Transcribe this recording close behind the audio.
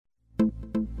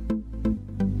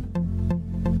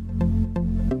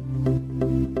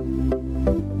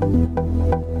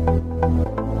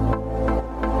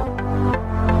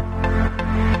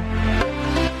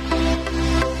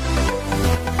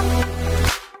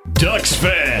Ducks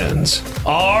fans,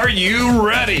 are you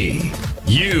ready?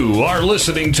 You are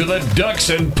listening to the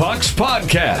Ducks and Pucks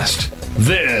podcast.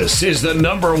 This is the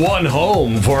 #1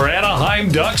 home for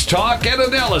Anaheim Ducks talk and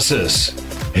analysis.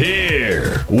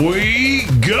 Here we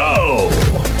go.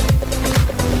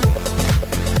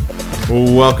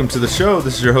 Welcome to the show.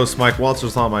 This is your host, Mike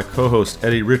Walters, along with my co-host,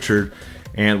 Eddie Richard.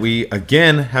 And we,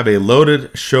 again, have a loaded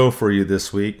show for you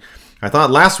this week. I thought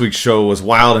last week's show was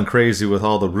wild and crazy with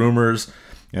all the rumors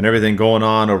and everything going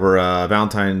on over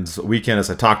Valentine's weekend, as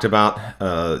I talked about,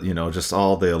 just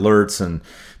all the alerts and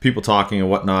people talking and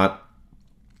whatnot.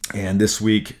 And this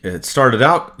week, it started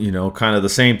out, kind of the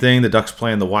same thing. The Ducks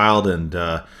playing the Wild and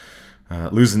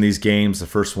losing these games. The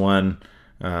first one,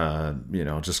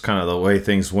 just kind of the way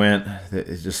things went.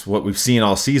 It's just what we've seen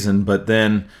all season. But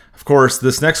then, of course,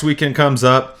 this next weekend comes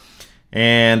up,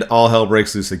 and all hell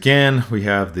breaks loose again. We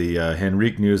have the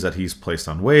Henrique news that he's placed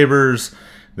on waivers.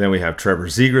 Then we have Trevor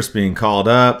Zegras being called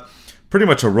up. Pretty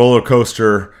much a roller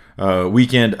coaster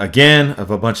weekend again of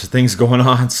a bunch of things going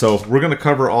on. So we're going to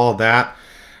cover all of that.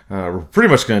 We're pretty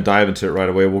much going to dive into it right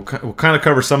away. We'll kind of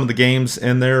cover some of the games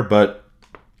in there, but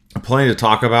plenty to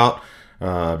talk about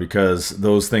because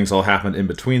those things all happened in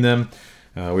between them.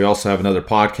 We also have another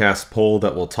podcast poll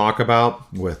that we'll talk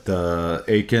about with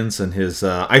Akins and his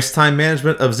ice time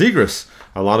management of Zegras.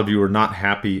 A lot of you are not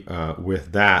happy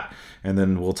with that. And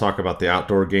then we'll talk about the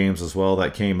outdoor games as well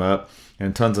that came up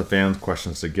and tons of fan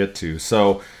questions to get to.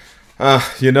 So,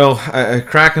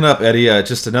 cracking up, Eddie.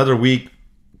 Just another week,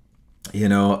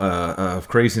 of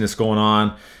craziness going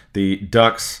on. The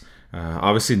Ducks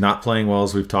obviously not playing well,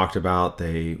 as we've talked about.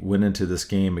 They went into this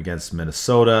game against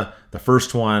Minnesota, the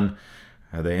first one.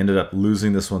 They ended up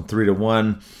losing this one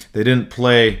 3-1. They didn't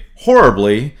play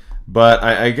horribly, but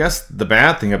I guess the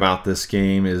bad thing about this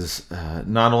game is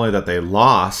not only that they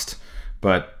lost,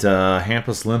 but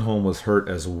Hampus Lindholm was hurt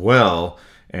as well,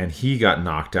 and he got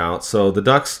knocked out. So the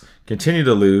Ducks continue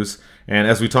to lose, and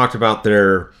as we talked about,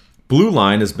 their blue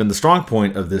line has been the strong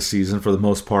point of this season for the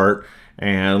most part,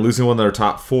 and losing one of their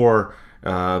top four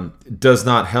does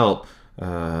not help,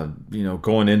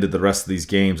 going into the rest of these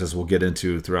games, as we'll get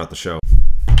into throughout the show.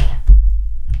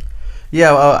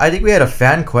 Yeah, I think we had a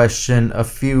fan question a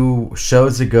few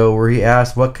shows ago where he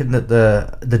asked what could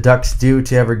the Ducks do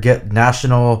to ever get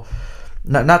national,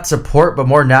 not support, but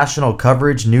more national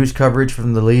coverage, news coverage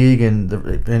from the league and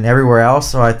everywhere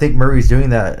else. So I think Murray's doing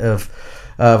that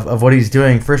of what he's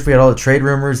doing. First, we had all the trade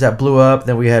rumors that blew up.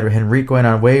 Then we had Henrique going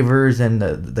on waivers and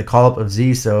the call-up of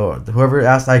Z. So whoever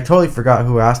asked, I totally forgot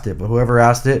who asked it, but whoever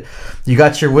asked it, you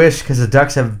got your wish because the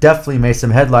Ducks have definitely made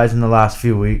some headlines in the last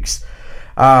few weeks.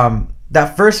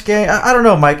 That first game, I don't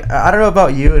know, Mike. I don't know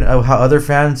about you and how other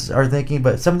fans are thinking,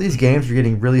 but some of these games are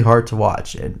getting really hard to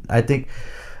watch. And I think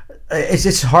it's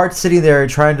just hard sitting there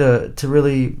trying to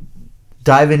really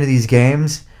dive into these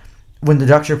games when the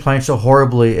Ducks are playing so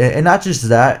horribly. And not just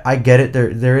that, I get it.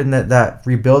 They're in that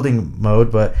rebuilding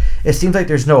mode, but it seems like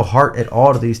there's no heart at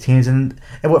all to these teams. And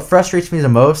what frustrates me the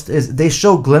most is they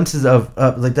show glimpses of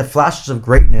like the flashes of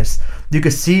greatness. You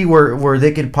could see where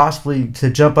they could possibly to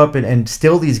jump up and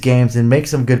steal these games and make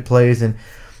some good plays and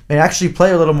actually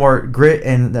play a little more grit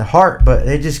and the heart, but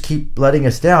they just keep letting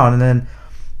us down. And then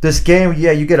this game,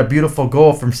 you get a beautiful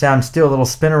goal from Sam Steele, a little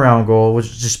spin around goal, which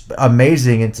is just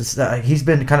amazing. It's just, he's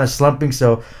been kind of slumping,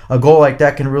 so a goal like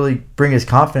that can really bring his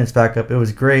confidence back up. It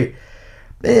was great.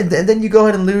 And then you go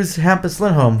ahead and lose Hampus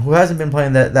Lindholm, who hasn't been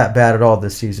playing that bad at all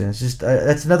this season. It's just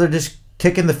that's another just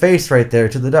kick in the face right there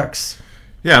to the Ducks.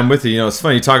 Yeah, I'm with you. It's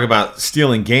funny, you talk about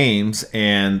stealing games,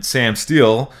 and Sam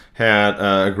Steele had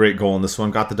a great goal in this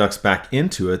one, got the Ducks back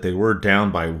into it. They were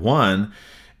down by 1,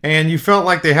 and you felt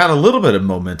like they had a little bit of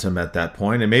momentum at that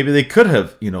point, and maybe they could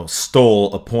have,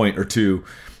 stole a point or two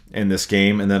in this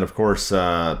game. And then, of course,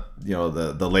 the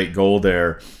late goal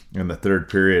there in the third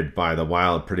period by the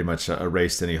Wild pretty much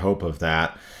erased any hope of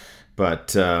that.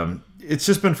 But it's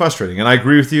just been frustrating, and I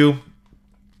agree with you.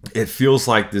 It feels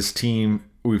like this team,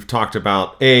 we've talked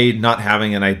about not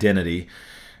having an identity,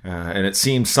 and it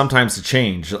seems sometimes to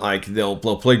change. Like they'll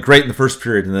play great in the first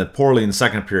period, and then poorly in the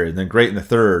second period, and then great in the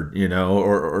third.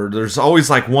 Or there's always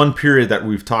like one period that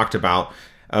we've talked about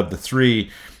of the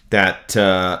three that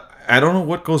I don't know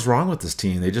what goes wrong with this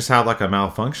team. They just have like a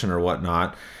malfunction or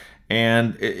whatnot,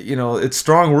 and it's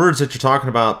strong words that you're talking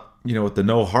about. With the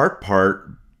no heart part.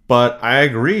 But I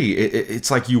agree.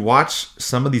 It's like you watch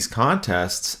some of these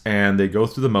contests and they go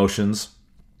through the motions,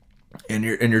 and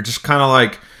you're just kind of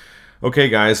like, okay,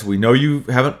 guys, we know you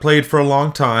haven't played for a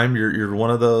long time. You're one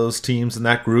of those teams in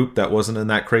that group that wasn't in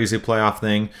that crazy playoff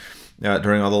thing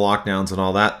during all the lockdowns and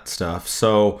all that stuff.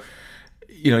 So,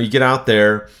 you get out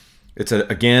there it's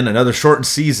again another shortened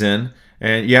season.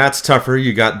 And yeah, it's tougher.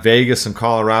 You got Vegas and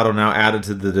Colorado now added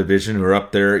to the division, who are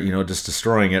up there, just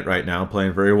destroying it right now,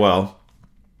 playing very well.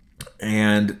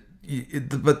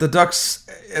 But the Ducks,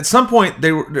 at some point,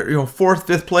 they were fourth,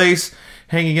 fifth place,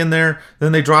 hanging in there.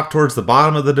 Then they dropped towards the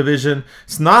bottom of the division.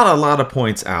 It's not a lot of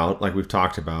points out, like we've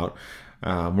talked about.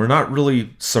 We're not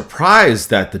really surprised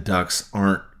that the Ducks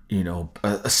aren't,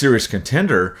 a serious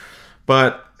contender.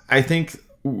 But I think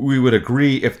we would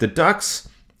agree, if the Ducks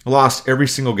lost every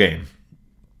single game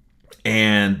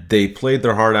and they played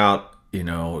their heart out,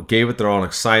 gave it their all and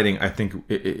exciting, I think,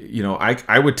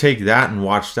 I would take that and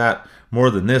watch that more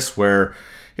than this, where,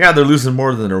 yeah, they're losing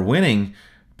more than they're winning.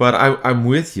 But I'm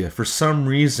with you. For some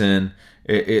reason,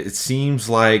 it seems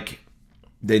like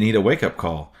they need a wake-up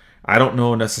call. I don't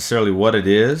know necessarily what it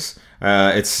is.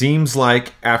 It seems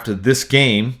like after this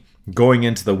game, going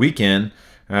into the weekend,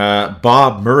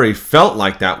 Bob Murray felt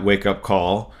like that wake-up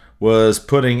call was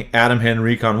putting Adam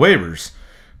Henrique on waivers,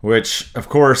 which, of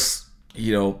course,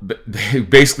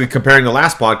 basically comparing the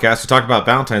last podcast, we talked about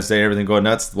Valentine's Day and everything going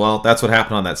nuts. Well, that's what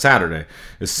happened on that Saturday.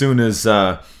 As soon as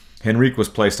Henrique was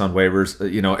placed on waivers,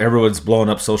 everyone's blowing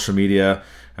up social media.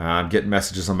 I'm getting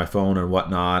messages on my phone and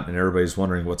whatnot, and everybody's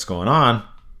wondering what's going on.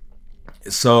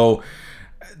 So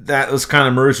that was kind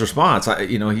of Murray's response.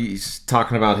 He's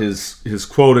talking about his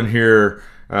quote in here.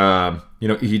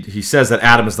 He says that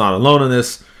Adam is not alone in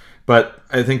this. But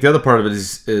I think the other part of it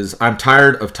is I'm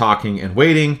tired of talking and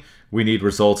waiting. We need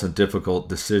results, and difficult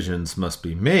decisions must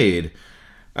be made.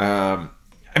 I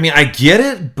get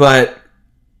it, but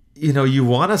you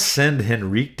want to send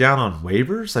Henrique down on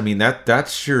waivers?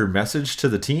 That's your message to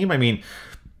the team?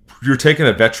 You're taking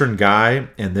a veteran guy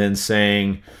and then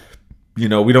saying, we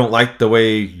don't like the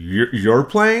way you're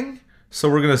playing, so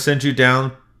we're going to send you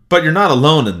down. But you're not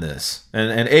alone in this.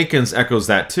 And Akins echoes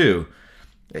that too.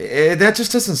 That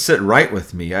just doesn't sit right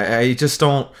with me. I just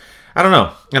don't. I don't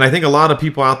know. And I think a lot of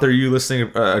people out there, you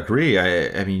listening, agree.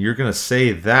 You're going to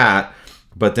say that,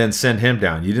 but then send him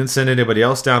down. You didn't send anybody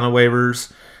else down on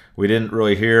waivers. We didn't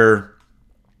really hear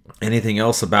anything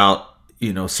else about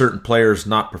certain players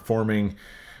not performing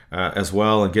as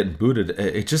well and getting booted.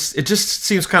 It just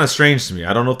seems kind of strange to me.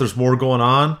 I don't know if there's more going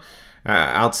on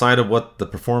outside of what the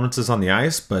performance is on the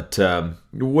ice. But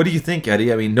what do you think,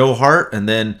 Eddie? No heart, and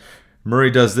then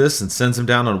Murray does this and sends him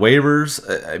down on waivers.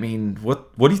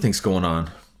 What do you think's going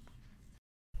on?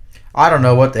 I don't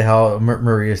know what the hell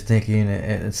Murray is thinking,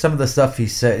 and some of the stuff he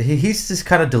said, he's just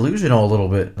kind of delusional a little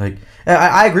bit. Like,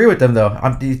 I agree with them though.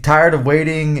 I'm tired of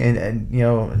waiting,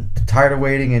 and tired of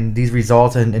waiting, and these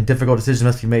results and difficult decisions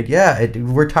must be made. Yeah,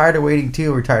 we're tired of waiting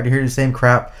too. We're tired of hearing the same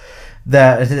crap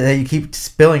that you keep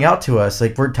spilling out to us.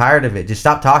 Like, we're tired of it. Just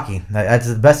stop talking. That's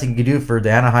the best thing you can do for the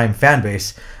Anaheim fan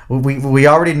base. We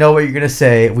already know what you're going to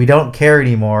say. We don't care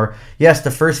anymore. Yes,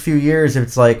 the first few years,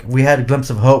 it's like we had a glimpse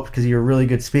of hope because you're a really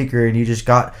good speaker and you just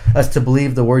got us to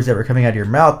believe the words that were coming out of your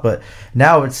mouth. But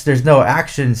now there's no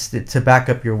actions to back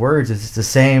up your words. It's the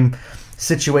same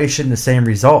situation, the same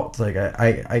result. Like,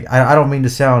 I don't mean to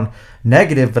sound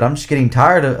negative, but I'm just getting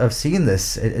tired of seeing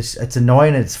this. It's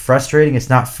annoying. It's frustrating. It's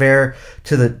not fair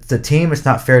to the team. It's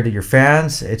not fair to your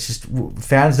fans. It's just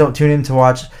fans don't tune in to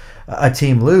watch a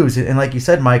team lose. And like you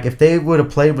said, Mike, if they would have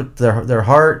played with their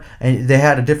heart and they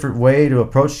had a different way to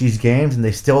approach these games and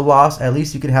they still lost, at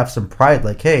least you could have some pride.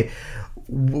 Like, hey,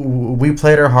 we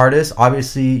played our hardest.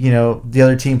 Obviously, the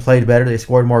other team played better. They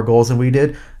scored more goals than we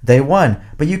did. They won.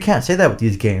 But you can't say that with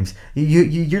these games.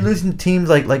 You're losing to teams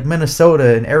like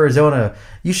Minnesota and Arizona.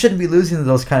 You shouldn't be losing to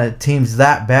those kind of teams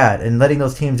that bad and letting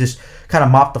those teams just kind of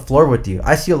mop the floor with you.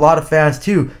 I see a lot of fans,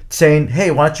 too, saying,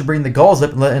 hey, why don't you bring the Gulls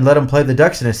up and let them play the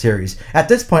Ducks in a series? At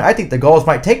this point, I think the Gulls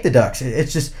might take the Ducks.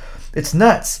 It's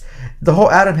nuts. The whole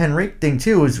Adam Henrique thing,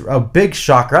 too, was a big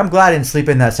shocker. I'm glad I didn't sleep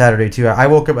in that Saturday, too. I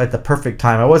woke up at the perfect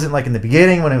time. I wasn't like in the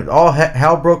beginning when it all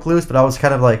hell broke loose, but I was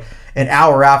kind of like an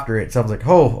hour after it. So I was like,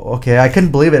 oh, okay. I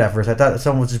couldn't believe it at first. I thought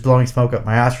someone was just blowing smoke up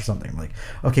my ass or something. I'm like,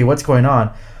 okay, what's going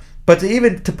on? But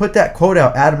to put that quote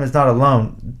out, Adam is not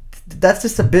alone, that's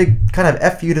just a big kind of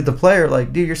F you to the player.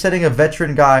 Like, dude, you're setting a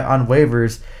veteran guy on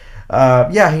waivers.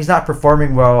 Yeah, he's not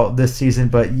performing well this season,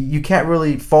 but you can't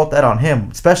really fault that on him,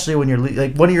 especially when you're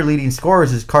like one of your leading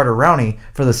scorers is Carter Rowney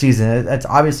for the season. That's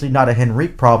obviously not a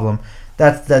Henrique problem.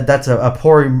 That's a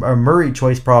poor Murray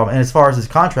choice problem. And as far as his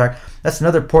contract, that's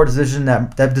another poor decision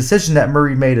that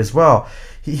Murray made as well.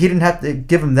 He didn't have to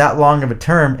give him that long of a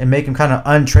term and make him kind of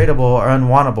untradeable or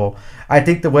unwantable. I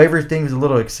think the waiver thing is a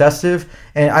little excessive,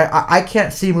 and I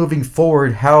can't see moving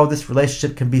forward how this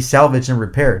relationship can be salvaged and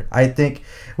repaired. I think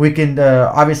we can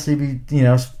obviously be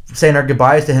saying our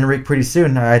goodbyes to Henrique pretty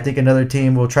soon. I think another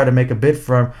team will try to make a bid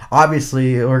for him.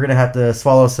 Obviously, we're going to have to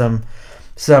swallow some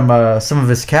of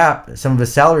his cap, some of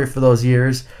his salary for those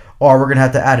years, or we're going to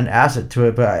have to add an asset to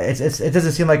it. But it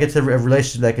doesn't seem like it's a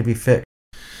relationship that could be fixed.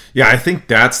 Yeah, I think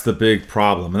that's the big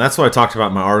problem. And that's what I talked about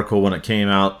in my article when it came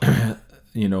out,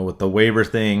 with the waiver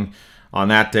thing on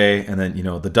that day. And then,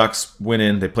 the Ducks went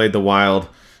in, they played the Wild.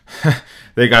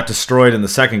 They got destroyed in the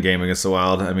second game against the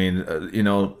Wild. I mean,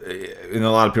 a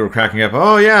lot of people were cracking up.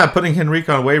 Oh, yeah, putting Henrique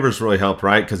on waivers really helped,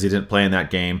 right? Because he didn't play in that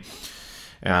game.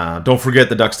 Don't forget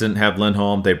the Ducks didn't have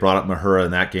Lindholm. They brought up Mahura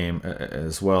in that game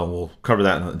as well. We'll cover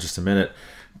that in just a minute.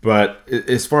 But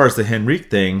as far as the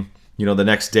Henrique thing, the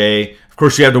next day, of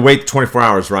course, you have to wait 24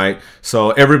 hours, right?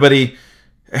 So everybody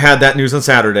had that news on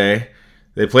Saturday.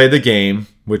 They played the game,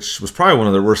 which was probably one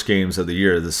of the worst games of the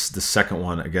year, the second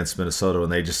one against Minnesota, when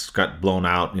they just got blown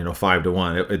out,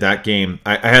 5-1. That game,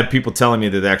 I had people telling me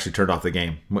that they actually turned off the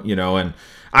game, and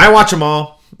I watch them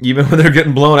all, even when they're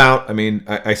getting blown out. I mean,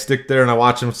 I stick there and I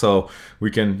watch them so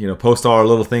we can, post all our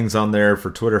little things on there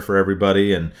for Twitter for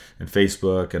everybody and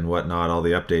Facebook and whatnot, all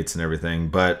the updates and everything.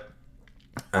 But,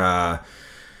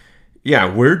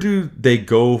 where do they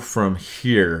go from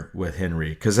here with Henry?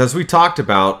 Because as we talked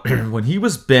about, when he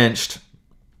was benched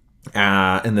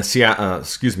in the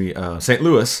St.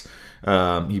 Louis,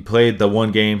 he played the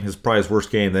one game, probably his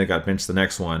worst game, then he got benched the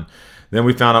next one. Then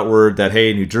we found out word that,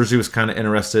 hey, New Jersey was kind of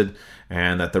interested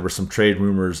and that there were some trade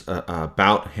rumors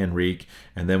about Henrique.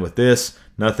 And then with this,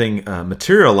 nothing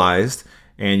materialized.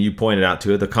 And you pointed out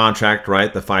to it, the contract,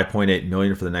 right, the $5.8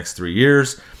 million for the next 3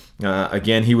 years.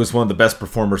 Again, he was one of the best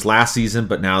performers last season,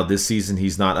 but now this season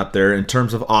he's not up there in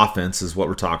terms of offense is what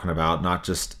we're talking about, not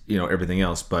just everything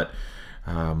else, but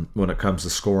when it comes to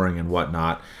scoring and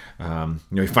whatnot.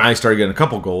 He finally started getting a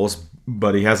couple goals,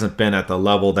 but he hasn't been at the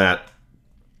level that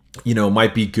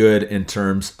might be good in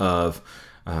terms of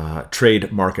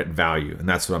trade market value, and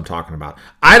that's what I'm talking about.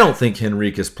 I don't think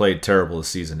Henrique has played terrible this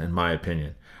season, in my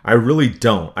opinion. I really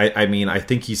don't. I mean, I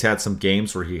think he's had some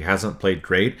games where he hasn't played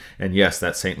great. And yes,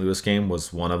 that St. Louis game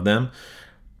was one of them.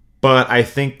 But I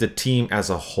think the team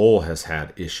as a whole has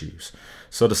had issues.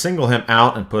 So to single him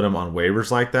out and put him on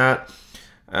waivers like that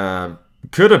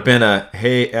could have been a,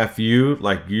 hey, F you,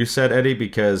 like you said, Eddie,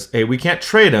 because, hey, we can't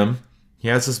trade him. He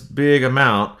has this big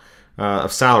amount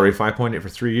of salary, 5.8 for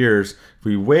 3 years. If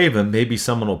we waive him, maybe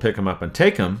someone will pick him up and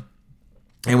take him.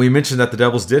 And we mentioned that the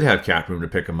Devils did have cap room to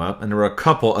pick him up, and there were a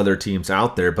couple other teams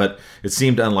out there, but it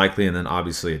seemed unlikely, and then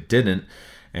obviously it didn't.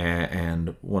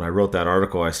 And when I wrote that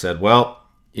article, I said, well,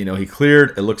 he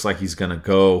cleared. It looks like he's going to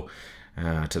go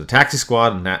to the taxi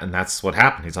squad, and that's what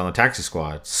happened. He's on the taxi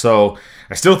squad. So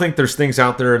I still think there's things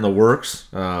out there in the works.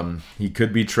 He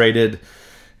could be traded,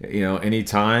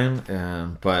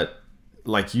 anytime. But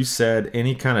like you said,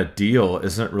 any kind of deal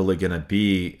isn't really going to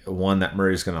be one that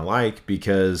Murray's going to like,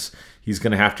 because he's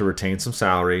going to have to retain some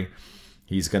salary.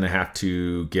 He's going to have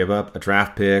to give up a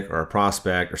draft pick or a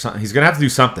prospect or something. He's going to have to do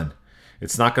something.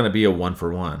 It's not going to be a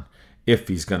 1-for-1 if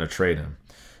he's going to trade him.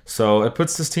 So it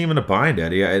puts this team in a bind,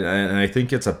 Eddie. And I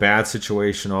think it's a bad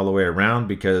situation all the way around,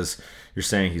 because you're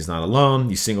saying he's not alone.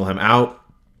 You single him out.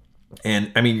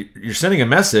 And, I mean, you're sending a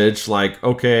message like,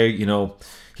 okay,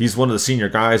 he's one of the senior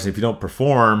guys, and if you don't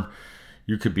perform,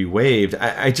 you could be waived.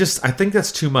 I think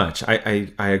that's too much.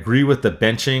 I agree with the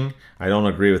benching. I don't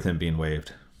agree with him being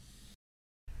waived.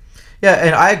 Yeah,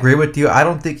 and I agree with you. I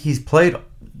don't think he's played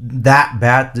that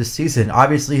bad this season.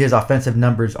 Obviously, his offensive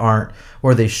numbers aren't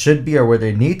where they should be or where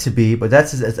they need to be, but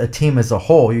that's as a team as a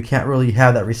whole. You can't really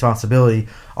have that responsibility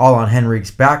all on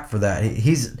Henrique's back for that.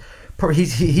 He is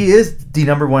the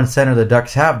number one center the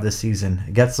Ducks have this season.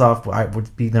 Getzlaf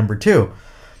would be number 2.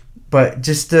 But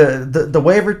just the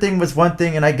waiver thing was one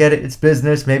thing, and I get it. It's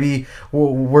business. Maybe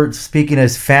we're speaking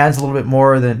as fans a little bit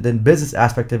more than business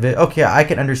aspect of it. Okay, I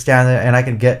can understand that, and I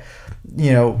can get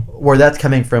where that's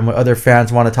coming from. What other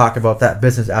fans want to talk about that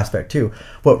business aspect too.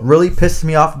 What really pisses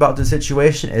me off about the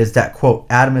situation is that quote,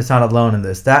 Adam is not alone in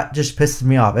this. That just pisses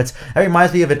me off. It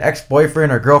reminds me of an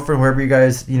ex-boyfriend or girlfriend, whoever you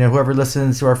guys, whoever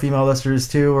listens to our female listeners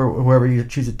too, or whoever you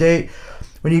choose to date.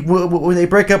 When they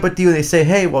break up with you, they say,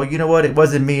 hey, well, you know what? It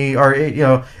wasn't me, or,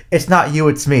 it's not you,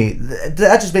 it's me.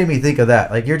 That just made me think of that.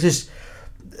 Like,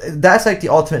 that's like the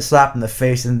ultimate slap in the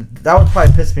face, and that would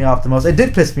probably piss me off the most. It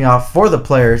did piss me off for the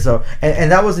players, so,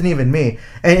 and that wasn't even me.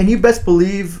 And you best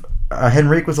believe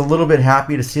Henrique was a little bit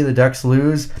happy to see the Ducks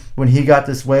lose when he got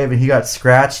this wave and he got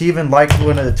scratched. He even liked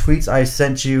one of the tweets I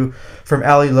sent you from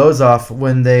Ali Lozoff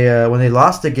when they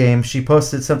lost the game. She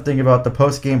posted something about the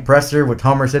post-game presser with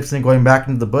Homer Simpson going back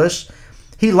into the bush.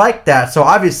 He liked that, so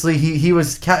obviously he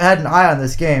had an eye on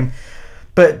this game.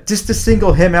 But just to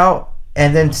single him out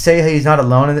and then say he's not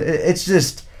alone. And it's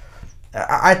just,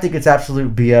 I think it's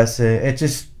absolute BS. It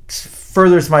just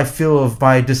furthers my feel of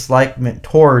my dislikement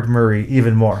toward Murray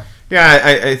even more. Yeah,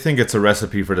 I think it's a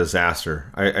recipe for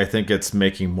disaster. I think it's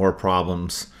making more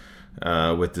problems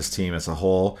with this team as a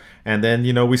whole. And then,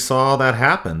 we saw that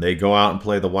happen. They go out and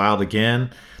play the Wild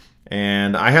again.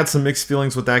 And I had some mixed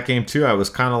feelings with that game too. I was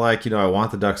kind of like, I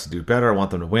want the Ducks to do better. I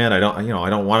want them to win. I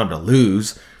don't want them to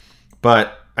lose.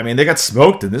 But they got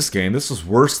smoked in this game. This was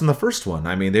worse than the first one.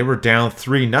 They were down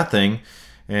 3-0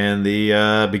 in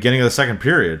the beginning of the second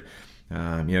period.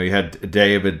 You had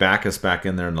David Backes back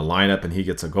in there in the lineup, and he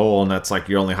gets a goal, and that's like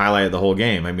your only highlight of the whole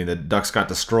game. The Ducks got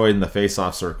destroyed in the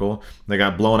face-off circle. They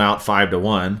got blown out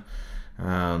 5-1.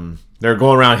 They're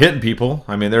going around hitting people.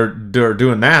 They're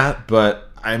doing that, but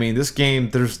this game,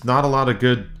 there's not a lot of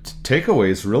good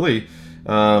takeaways really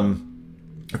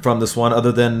from this one,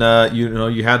 other than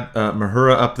you had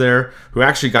Mahura up there, who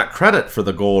actually got credit for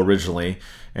the goal originally,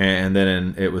 and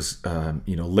then it was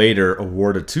later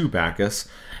awarded to Backes.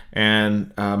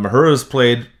 And Mahura's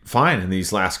played fine in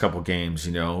these last couple games,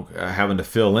 having to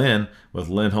fill in with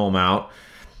Lindholm out.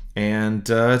 And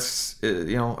it's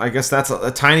I guess that's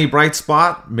a tiny bright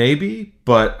spot, maybe,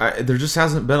 but there just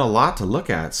hasn't been a lot to look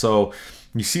at. So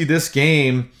you see this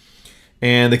game,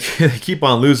 and they keep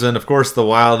on losing. Of course, the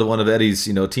Wild, one of Eddie's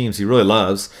teams he really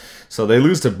loves, so they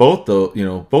lose to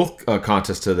both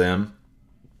contests to them,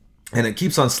 and it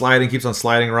keeps on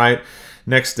sliding. Right,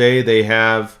 next day they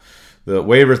have the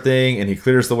waiver thing, and he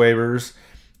clears the waivers,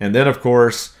 and then of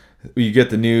course you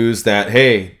get the news that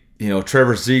hey,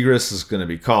 Trevor Zegras is going to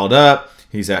be called up.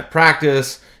 He's at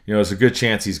practice. There's a good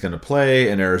chance he's going to play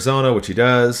in Arizona, which he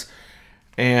does.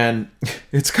 And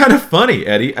it's kind of funny,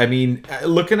 Eddie.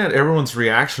 Looking at everyone's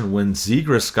reaction when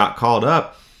Zegras got called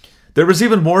up, there was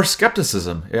even more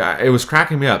skepticism. It was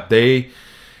cracking me up. They,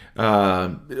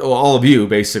 all of you,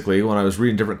 basically, when I was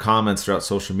reading different comments throughout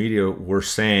social media, were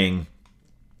saying,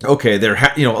 okay,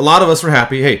 a lot of us were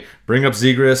happy. Hey, bring up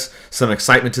Zegras, some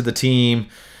excitement to the team.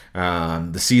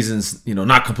 The season's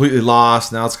not completely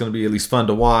lost. Now it's going to be at least fun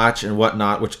to watch and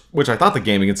whatnot. Which I thought the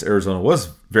game against Arizona was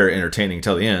very entertaining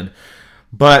until the end.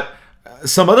 But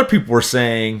some other people were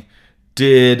saying,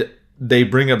 did they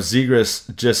bring up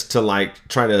Zegras just to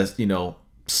try to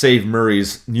save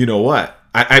Murray's what?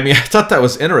 I thought that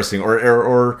was interesting,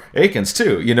 or Aikens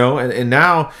too, and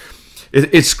now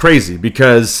it's crazy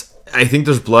because I think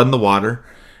there's blood in the water,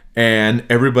 and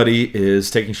everybody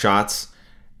is taking shots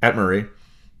at Murray.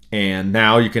 And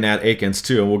now you can add Aikens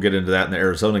too, and we'll get into that in the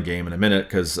Arizona game in a minute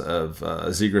because of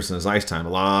Zegras and his ice time. A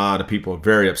lot of people are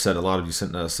very upset. A lot of you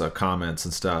sent us comments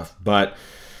and stuff. But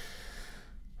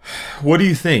what do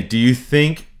you think? Do you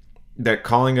think that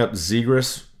calling up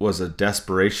Zegras was a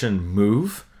desperation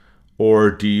move?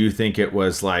 Or do you think it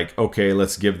was like, okay,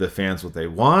 let's give the fans what they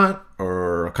want,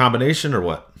 or a combination, or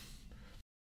what?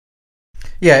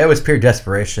 Yeah, it was pure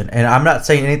desperation. And I'm not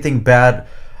saying anything bad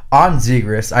on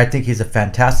Zegras. I think he's a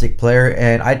fantastic player,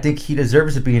 and I think he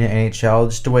deserves to be in the NHL.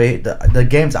 Just the way the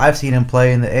games I've seen him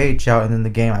play in the AHL, and then the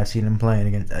game I've seen him playing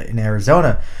against in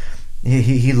Arizona,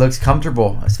 he looks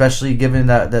comfortable, especially given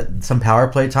that some power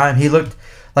play time. He looked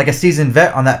like a seasoned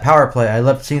vet on that power play. I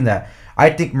loved seeing that. I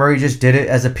think Murray just did it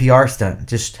as a PR stunt.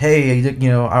 Just, hey,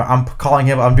 I'm calling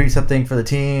him. I'm doing something for the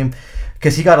team,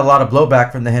 because he got a lot of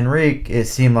blowback from the Henrique, it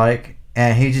seemed like,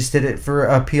 and he just did it for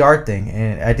a PR thing.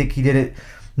 And I think he did it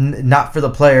not for the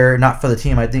player, not for the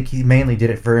team. I think he mainly did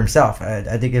it for himself.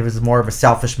 I think it was more of a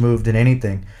selfish move than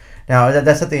anything. Now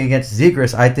that's something against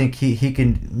Zegras. I think he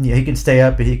can stay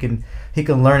up, and he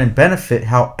can learn and benefit.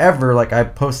 However, like I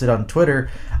posted on Twitter,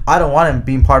 I don't want him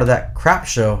being part of that crap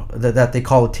show that they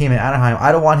call a team in Anaheim.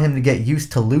 I don't want him to get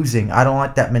used to losing. I don't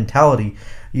like that mentality.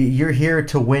 You're here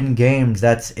to win games.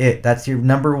 That's it. That's your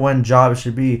number one job.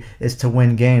 Should be is to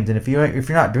win games. And if you're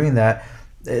not doing that,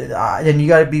 then you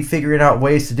got to be figuring out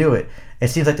ways to do it. It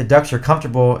seems like the Ducks are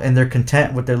comfortable and they're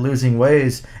content with their losing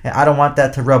ways, and I don't want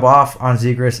that to rub off on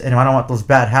Zegras, and I don't want those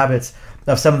bad habits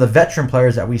of some of the veteran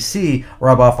players that we see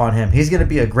rub off on him. He's going to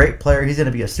be a great player. He's going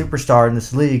to be a superstar in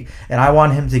this league, and I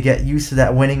want him to get used to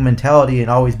that winning mentality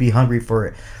and always be hungry for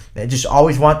it. And just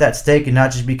always want that steak and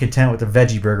not just be content with a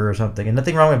veggie burger or something. And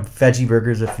nothing wrong with veggie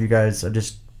burgers if you guys are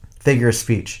just figure of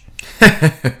speech.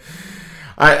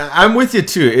 I'm with you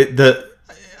too.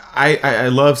 I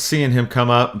love seeing him come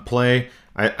up and play.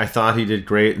 I thought he did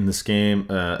great in this game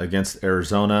against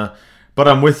Arizona. But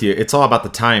I'm with you. It's all about the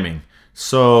timing.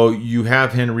 So you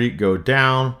have Henrique go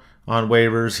down on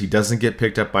waivers. He doesn't get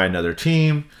picked up by another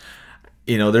team.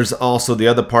 There's also the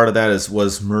other part of that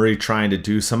was Murray trying to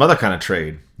do some other kind of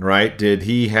trade, right? Did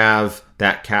he have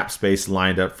that cap space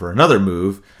lined up for another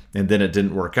move and then it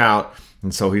didn't work out.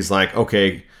 And so he's like,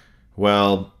 okay,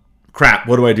 well, crap,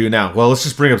 what do I do now? Well, let's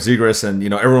just bring up Zegras, and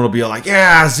everyone will be like,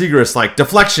 yeah, Zegras, like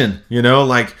deflection,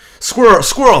 like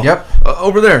squirrel, Yep.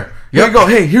 Over there. Here you go.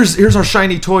 Hey, here's our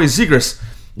shiny toy Zegras.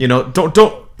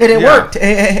 Don't. And it worked,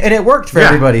 and it worked for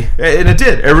everybody. And it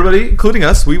did. Everybody, including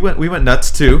us, we went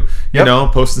nuts too.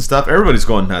 Posting stuff. Everybody's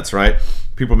going nuts, right?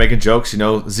 People making jokes.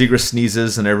 Zegras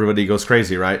sneezes and everybody goes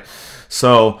crazy, right?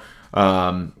 So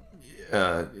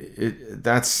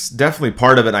that's definitely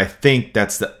part of it. I think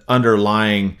that's the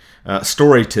underlying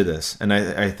story to this, and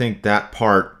I think that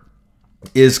part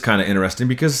is kind of interesting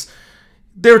because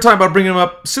they were talking about bringing him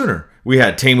up sooner. We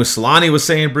had Teemu Selanne was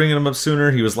saying bringing him up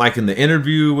sooner. He was liking the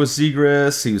interview with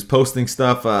Zegras. He was posting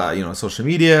stuff, on social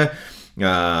media.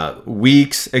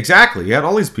 Weeks, exactly. You had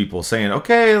all these people saying,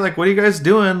 okay, like, what are you guys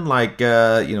doing? Like,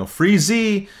 free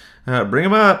Z, bring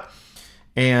him up.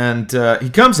 And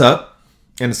he comes up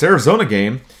in this Arizona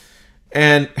game.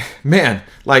 And, man,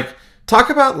 like, talk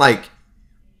about, like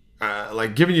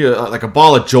giving you like a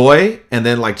ball of joy and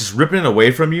then, like, just ripping it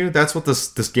away from you. That's what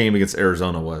this game against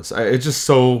Arizona was. It's just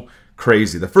so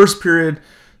crazy. The first period,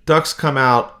 Ducks come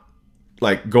out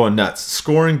like going nuts,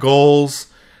 scoring goals.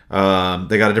 They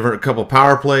got a couple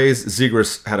power plays.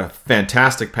 Zegras had a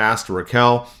fantastic pass to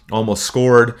Raquel, almost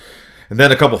scored, and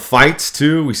then a couple fights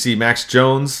too. We see Max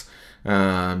Jones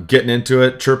getting into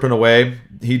it, chirping away.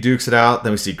 He dukes it out.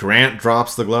 Then we see Grant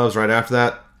drops the gloves right after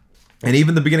that, and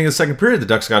even the beginning of the second period, the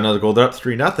Ducks got another goal. They're up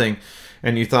 3-0.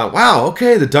 And you thought, wow,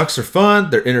 okay, the Ducks are fun.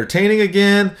 They're entertaining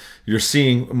again. You're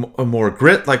seeing more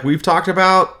grit like we've talked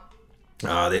about.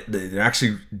 They're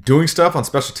actually doing stuff on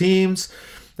special teams.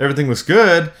 Everything looks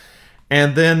good.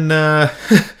 And then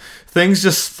things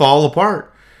just fall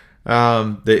apart.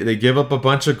 They give up a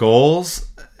bunch of goals.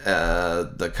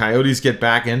 The Coyotes get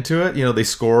back into it. They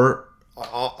score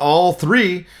all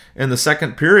three in the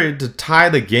second period to tie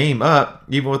the game up,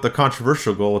 even with the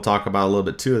controversial goal we'll talk about a little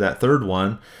bit too, that third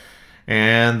one.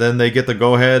 And then they get the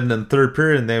go-ahead in the third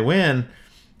period and they win.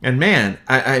 And man,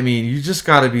 I mean, you just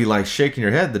got to be like shaking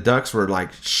your head. The Ducks were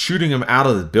like shooting them out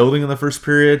of the building in the first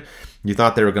period. You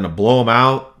thought they were going to blow them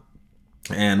out.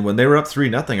 And when they were up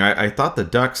 3-0, I thought the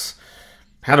Ducks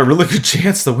had a really good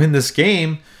chance to win this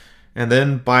game. And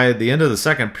then by the end of the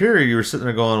second period, you were sitting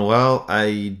there going, well,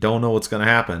 I don't know what's going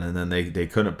to happen. And then they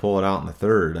couldn't pull it out in the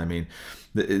third. I mean,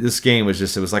 this game was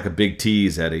just, it was like a big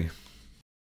tease, Eddie.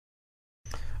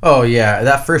 Oh, yeah.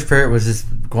 That first period was just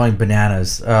going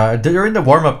bananas. During the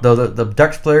warm-up, though, the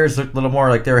Ducks players looked a little more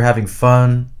like they were having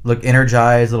fun, looked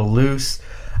energized, a little loose.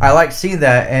 I liked seeing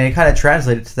that, and it kind of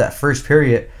translated to that first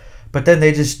period. But then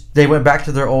they went back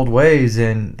to their old ways,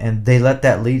 and they let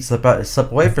that lead slip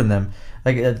away from them.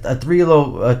 Like a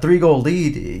three-goal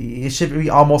lead, it should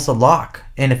be almost a lock.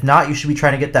 And if not, you should be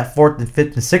trying to get that fourth and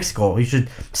fifth and sixth goal. You should,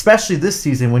 especially this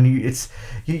season when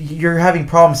you're having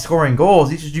problems scoring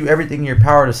goals. You should do everything in your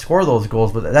power to score those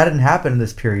goals. But that didn't happen in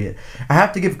this period. I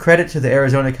have to give credit to the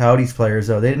Arizona Coyotes players,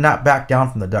 though. They did not back down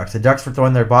from the Ducks. The Ducks were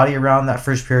throwing their body around that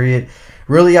first period,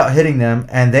 really out-hitting them,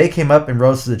 and they came up and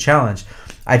rose to the challenge.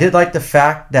 I did like the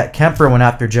fact that Kemper went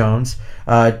after Jones.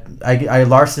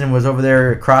 Larson was over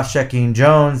there cross-checking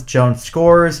Jones. Jones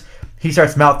scores. He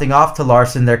starts mouthing off to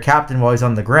Larson, their captain, while he's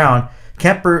on the ground.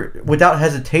 Kemper, without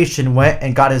hesitation, went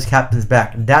and got his captain's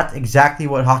back. That's exactly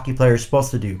what hockey players are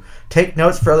supposed to do. Take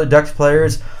notes for other Ducks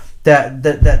players that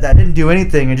didn't do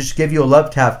anything and just give you a love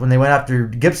tap when they went after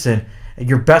Gibson,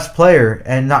 your best player,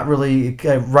 and not really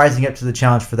rising up to the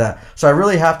challenge for that. So I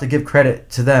really have to give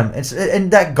credit to them. And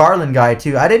that Garland guy,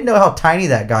 too. I didn't know how tiny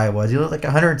that guy was. He looked like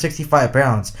 165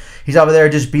 pounds. He's over there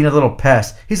just being a little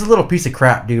pest. He's a little piece of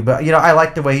crap, dude. But, I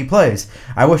like the way he plays.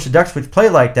 I wish the Ducks would play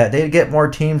like that. They'd get more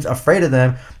teams afraid of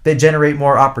them. They'd generate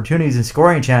more opportunities and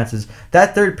scoring chances.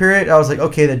 That third period, I was like,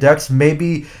 okay, the Ducks might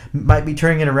be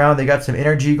turning it around. They got some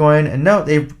energy going. And no,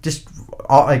 they just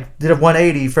did a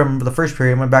 180 from the first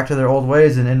period, went back to their old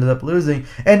ways and ended up losing.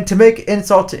 And to make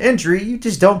insult to injury, you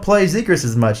just don't play Zegras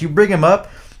as much. You bring him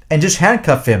up and just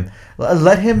handcuff him.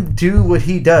 Let him do what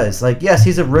he does. Like, yes,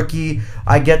 he's a rookie.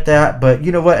 I get that. But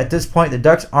you know what? At this point, the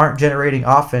Ducks aren't generating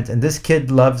offense, and this kid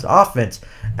loves offense.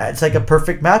 It's like a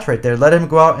perfect match right there. Let him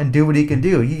go out and do what he can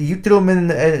do. You threw him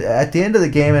in at the end of the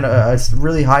game in a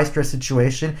really high-stress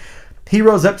situation. He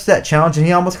rose up to that challenge, and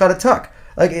he almost got a tuck.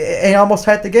 Like, he almost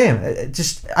had the game.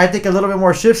 I think a little bit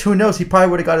more shifts. Who knows? He probably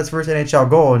would have got his first NHL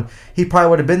goal, and he probably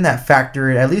would have been that factor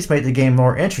and at least made the game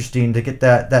more interesting to get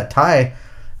that tie.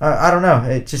 I don't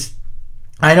know.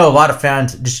 I know a lot of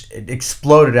fans just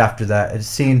exploded after that.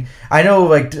 I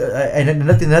know, and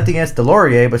nothing against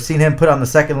Delorier, but seeing him put on the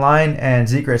second line and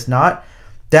Zegras not,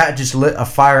 that just lit a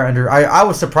fire under. I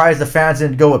was surprised the fans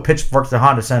didn't go with pitchforks to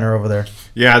Honda Center over there.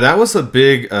 Yeah, that was a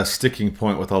big sticking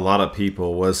point with a lot of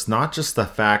people, was not just the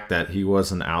fact that he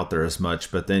wasn't out there as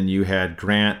much, but then you had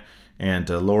Grant and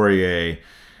Laurier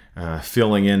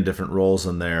filling in different roles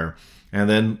in there. And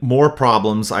then more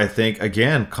problems, I think,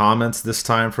 again, comments this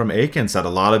time from Akins that a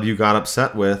lot of you got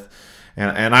upset with.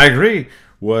 And I agree,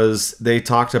 was they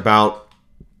talked about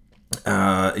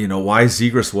why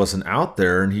Zegras wasn't out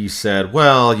there, and he said,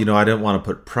 well, I didn't want to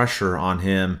put pressure on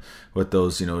him with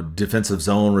those, defensive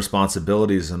zone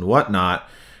responsibilities and whatnot.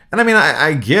 And I mean,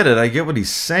 I get it. I get what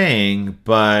he's saying,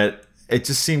 but it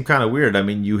just seemed kind of weird. I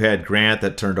mean, you had Grant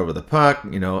that turned over the puck,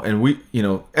 and we,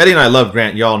 Eddie and I love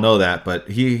Grant. Y'all know that, but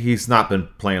he's not been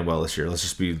playing well this year. Let's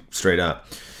just be straight up.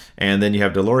 And then you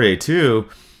have Delorier too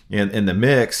in the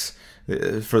mix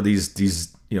for these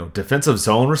defensive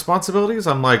zone responsibilities.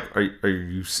 I'm like, are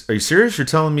you serious? You're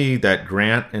telling me that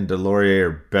Grant and Delorier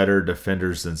are better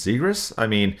defenders than Zegras? I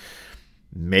mean,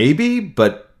 maybe,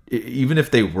 but even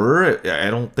if they were, I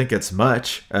don't think it's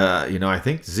much. I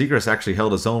think Zegras actually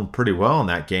held his own pretty well in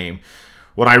that game.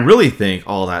 What I really think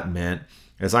all that meant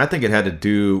is I think it had to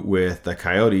do with the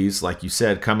Coyotes, like you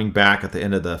said, coming back at the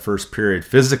end of the first period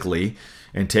physically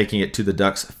and taking it to the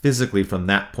Ducks physically from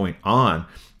that point on.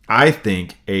 I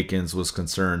think Akins was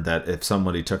concerned that if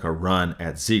somebody took a run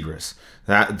at Zegras,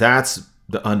 that's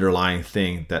the underlying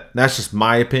thing. That's just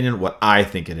my opinion, what I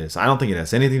think it is. I don't think it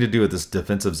has anything to do with this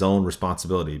defensive zone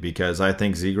responsibility, because I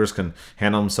think Zegras can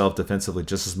handle himself defensively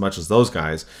just as much as those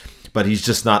guys, but he's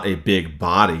just not a big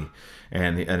body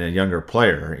and a younger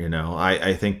player.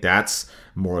 I think that's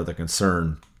more of the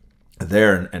concern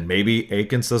there, and maybe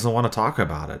Akins doesn't want to talk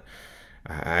about it.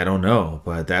 I don't know,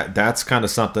 but that's kind of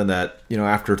something that,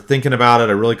 after thinking about it,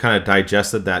 I really kind of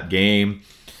digested that game,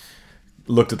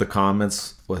 looked at the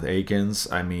comments with Akins.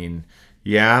 I mean,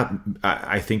 yeah,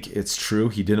 I think it's true.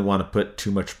 He didn't want to put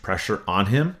too much pressure on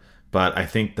him, but I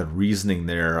think the reasoning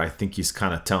there, I think he's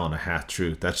kind of telling a half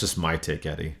truth. That's just my take,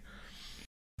 Eddie.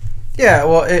 Yeah,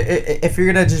 well, if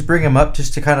you're going to just bring him up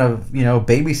just to kind of,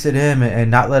 babysit him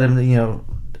and not let him,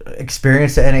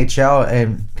 experience the NHL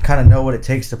and kind of know what it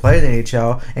takes to play the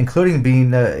NHL, including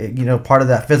being part of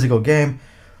that physical game,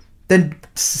 then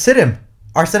sit him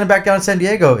or send him back down to San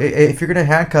Diego. If you're going to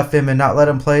handcuff him and not let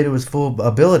him play to his full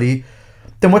ability,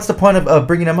 then what's the point of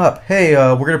bringing him up? Hey,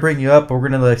 we're going to bring you up, but we're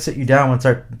going to sit you down when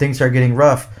things start getting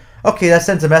rough. Okay, that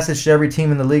sends a message to every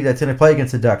team in the league that's going to play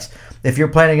against the Ducks. If you're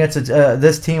playing against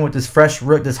this team with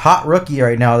this hot rookie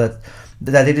right now that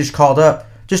they just called up,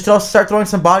 just start throwing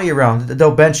some body around.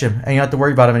 They'll bench him, and you don't have to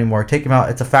worry about him anymore. Take him out.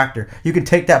 It's a factor. You can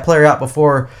take that player out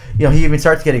before he even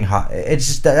starts getting hot. It's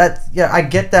just I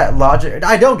get that logic.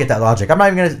 I don't get that logic. I'm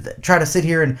not even going to try to sit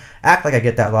here and act like I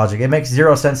get that logic. It makes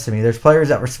zero sense to me. There's players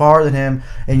that were smaller than him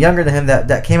and younger than him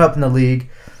that came up in the league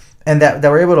and that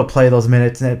were able to play those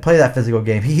minutes and play that physical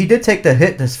game. He did take the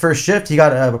hit in his first shift. He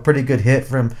got a pretty good hit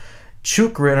from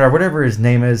Chukrin or whatever his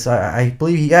name is. I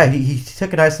believe he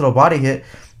took a nice little body hit.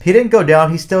 He didn't go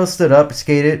down. He still stood up,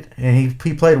 skated, and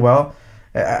he played well.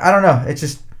 I don't know. It's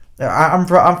just I'm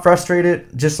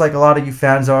frustrated, just like a lot of you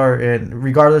fans are, and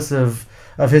regardless of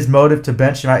his motive to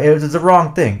bench him, it was the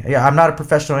wrong thing. Yeah, I'm not a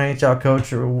professional NHL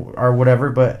coach or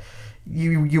whatever, but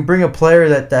you bring a player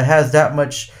that has that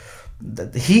much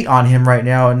heat on him right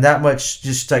now and that much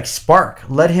just like spark.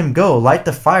 Let him go. Light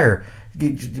the fire.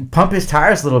 Pump his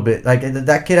tires a little bit. Like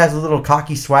that kid has a little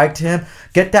cocky swag to him.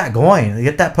 Get that going.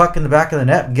 Get that puck in the back of the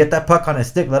net. Get that puck on his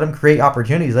stick. Let him create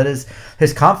opportunities. Let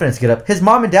his confidence get up. His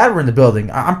mom and dad were in the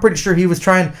building. I'm pretty sure he was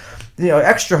trying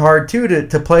extra hard too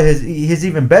to play his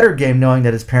even better game, knowing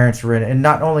that his parents were in it, and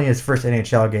not only his first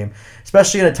NHL game.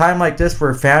 Especially in a time like this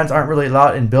where fans aren't really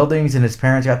allowed in buildings and his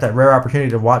parents got that rare opportunity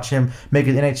to watch him make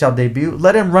his NHL debut.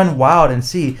 Let him run wild and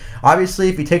see. Obviously,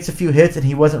 if he takes a few hits and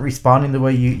he wasn't responding the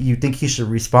way you think he should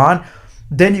respond,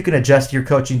 then you can adjust your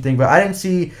coaching thing. But I didn't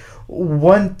see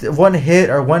one hit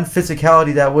or one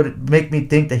physicality that would make me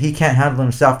think that he can't handle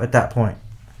himself at that point.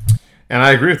 And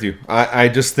I agree with you. I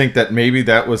just think that maybe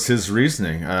that was his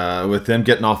reasoning. With them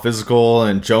getting all physical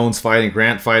and Jones fighting,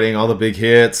 Grant fighting, all the big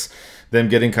hits, them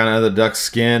getting kind of under the Ducks'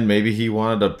 skin, maybe he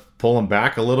wanted to pull him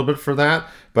back a little bit for that.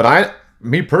 But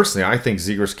me personally, I think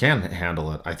Zegras can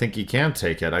handle it. I think he can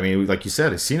take it. I mean, like you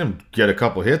said, I've seen him get a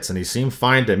couple hits, and he seemed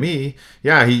fine to me.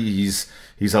 Yeah, he's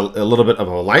a little bit of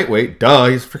a lightweight. Duh,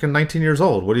 he's freaking 19 years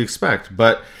old. What do you expect?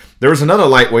 But there was another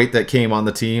lightweight that came on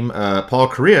the team, Paul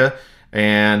Kariya.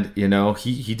 And,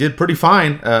 he did pretty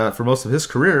fine for most of his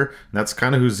career. And that's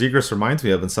kind of who Zegras reminds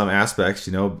me of in some aspects,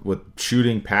 with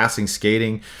shooting, passing,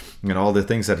 skating, and all the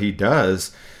things that he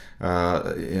does.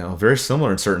 very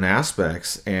similar in certain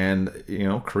aspects. And,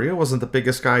 Correa wasn't the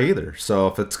biggest guy either. So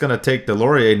if it's going to take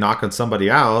Delorier knocking somebody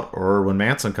out, or when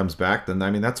Manson comes back, then,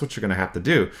 that's what you're going to have to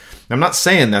do. I'm not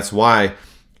saying that's why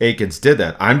Akins did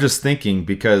that. I'm just thinking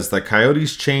because the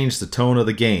Coyotes changed the tone of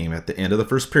the game at the end of the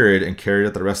first period and carried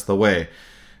it the rest of the way.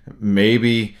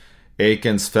 Maybe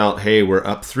Akins felt, hey, we're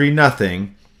up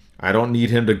 3-0. I don't need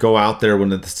him to go out there when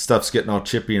the stuff's getting all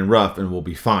chippy and rough, and we'll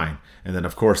be fine. And then,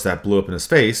 of course, that blew up in his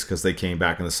face because they came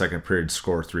back in the second period and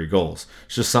scored 3 goals.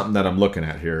 It's just something that I'm looking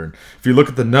at here. And if you look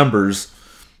at the numbers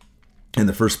in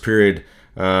the first period,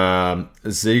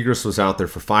 Zegras was out there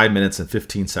for 5 minutes and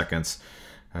 15 seconds.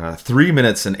 3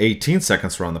 minutes and 18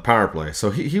 seconds were on the power play. So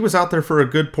he was out there for a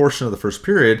good portion of the first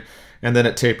period, and then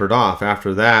it tapered off.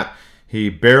 After that, he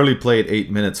barely played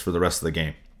 8 minutes for the rest of the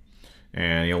game.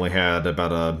 And he only had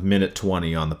about a minute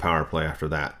 20 on the power play after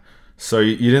that. So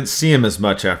you didn't see him as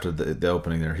much after the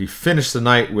opening there. He finished the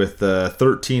night with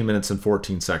 13 minutes and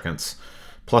 14 seconds,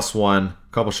 +1, a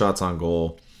couple shots on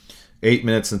goal, 8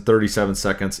 minutes and 37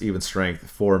 seconds, even strength,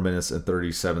 4 minutes and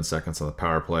 37 seconds on the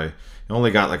power play. He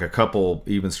only got like a couple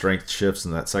even strength shifts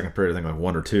in that second period, I think like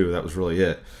 1 or 2. That was really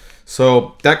it.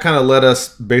 So that kind of led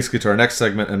us basically to our next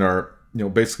segment and our,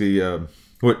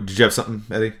 what, did you have something,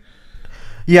 Eddie?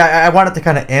 Yeah, I wanted to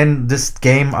kind of end this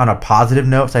game on a positive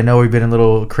note. So I know we've been a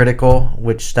little critical,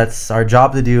 which that's our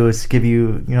job to do, is give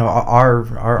you,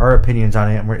 our opinions on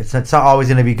it. It's not always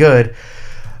going to be good.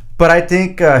 But I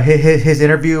think his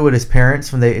interview with his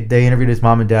parents, when they interviewed his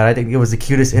mom and dad, I think it was the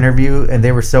cutest interview, and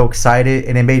they were so excited,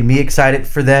 and it made me excited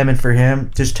for them and for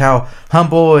him, just how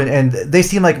humble, and they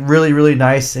seem like really, really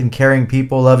nice and caring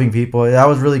people, loving people. That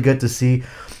was really good to see.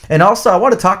 And also, I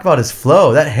want to talk about his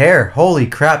flow. That hair, holy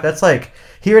crap, that's like,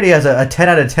 he already has a 10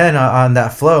 out of 10 on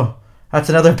that flow. That's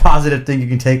another positive thing you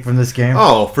can take from this game.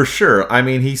 Oh, for sure.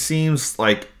 He seems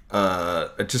like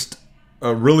just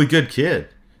a really good kid.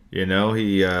 He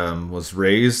was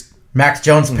raised. Max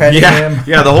Jones petting him.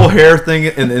 Yeah, the whole hair thing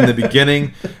in the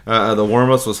beginning, the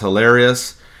warm-ups was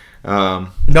hilarious.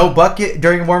 No bucket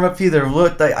during warm-up either.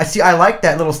 Look, I like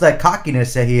that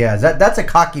cockiness that he has. That's a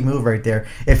cocky move right there.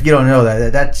 If you don't know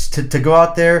that's to go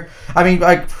out there. I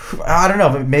don't know,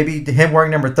 but maybe him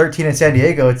wearing number 13 in San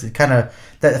Diego, it's kind of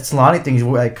that Solani thing's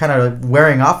like kind of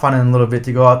wearing off on him a little bit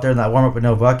to go out there in that warm-up with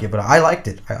no bucket. But I liked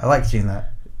it. I liked seeing that.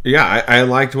 Yeah, I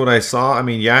liked what I saw.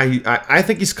 I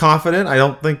think he's confident. I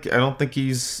don't think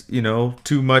he's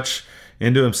too much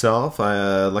into himself.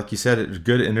 Like you said, a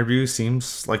good interview.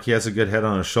 Seems like he has a good head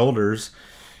on his shoulders.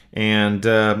 And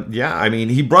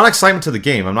he brought excitement to the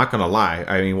game. I'm not going to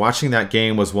lie. Watching that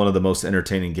game was one of the most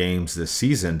entertaining games this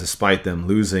season, despite them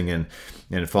losing and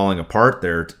falling apart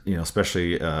there.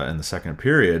 Especially in the second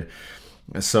period.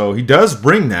 So he does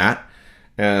bring that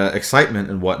excitement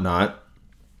and whatnot.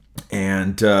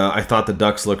 And I thought the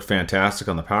Ducks looked fantastic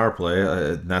on the power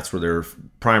play. That's where they're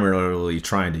primarily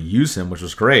trying to use him, which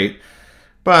was great.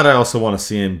 But I also want to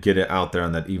see him get it out there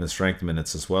on that even strength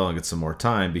minutes as well and get some more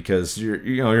time, because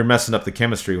you're messing up the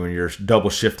chemistry when you're double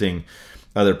shifting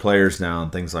other players now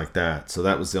and things like that. So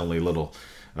that was the only little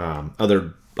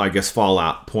other,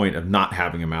 fallout point of not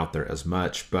having him out there as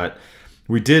much. But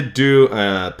we did do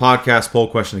a podcast poll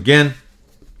question again.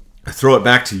 I throw it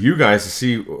back to you guys to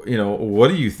see, what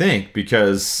do you think?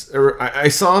 Because I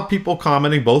saw people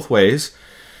commenting both ways,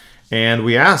 and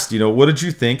we asked, what did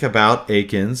you think about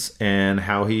Akins and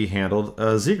how he handled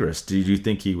Zegras? Did you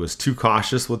think he was too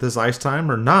cautious with his ice time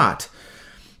or not?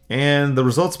 And the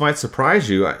results might surprise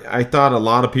you. I thought a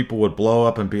lot of people would blow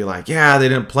up and be like, yeah, they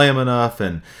didn't play him enough,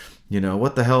 and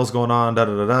what the hell's going on,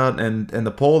 da-da-da-da. And the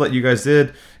poll that you guys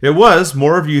did, it was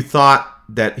more of you thought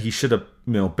that he should have,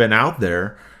 been out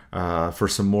there for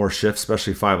some more shifts,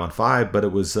 especially 5-on-5, but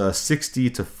it was 60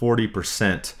 to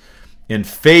 40% in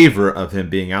favor of him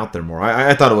being out there more.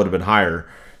 I thought it would have been higher.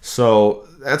 So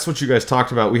that's what you guys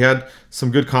talked about. We had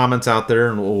some good comments out there,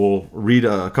 and we'll read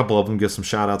a couple of them, give some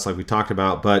shout outs like we talked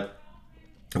about. But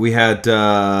we had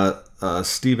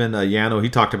Steven Yano. He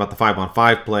talked about the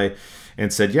 5-on-5 play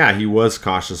and said, yeah, he was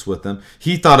cautious with them.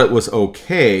 He thought it was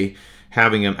okay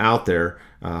having him out there.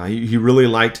 He really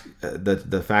liked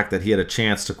the fact that he had a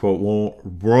chance to, quote,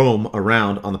 roam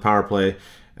around on the power play,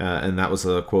 and that was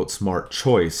a, quote, smart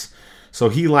choice. So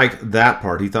he liked that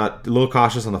part. He thought a little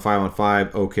cautious on the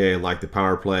 5-on-5, okay, like the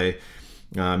power play.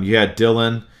 You had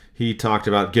Dylan. He talked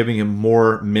about giving him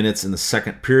more minutes in the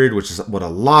second period, which is what a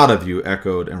lot of you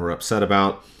echoed and were upset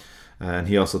about. And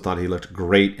he also thought he looked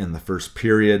great in the first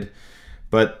period.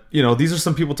 But, these are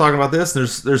some people talking about this.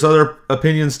 There's other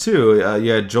opinions, too.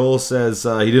 Joel says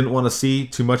he didn't want to see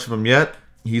too much of him yet.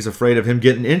 He's afraid of him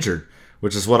getting injured,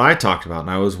 which is what I talked about. And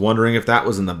I was wondering if that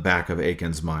was in the back of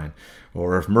Aikens' mind,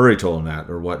 or if Murray told him that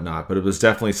or whatnot. But it was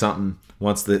definitely something,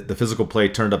 once the physical play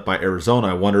turned up by Arizona,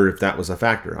 I wondered if that was a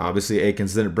factor. Obviously,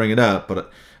 Aikens didn't bring it up,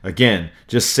 but again,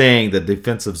 just saying the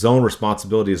defensive zone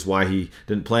responsibility is why he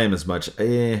didn't play him as much,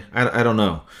 I don't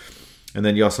know. And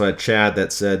then you also had Chad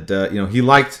that said, he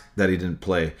liked that he didn't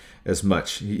play as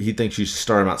much. He thinks you should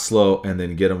start him out slow and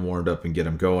then get him warmed up and get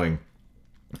him going,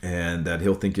 and that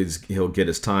he'll get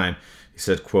his time. He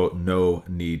said, quote, "No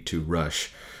need to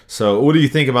rush." So what do you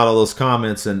think about all those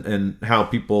comments and how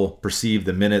people perceive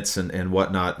the minutes and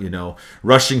whatnot,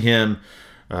 rushing him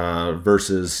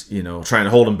versus, trying to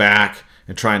hold him back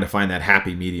and trying to find that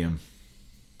happy medium?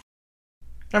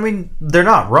 I mean, they're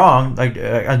not wrong. Like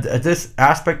at this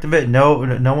aspect of it, no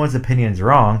one's opinion is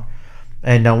wrong,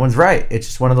 and no one's right. It's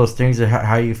just one of those things of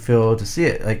how you feel to see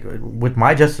it. Like with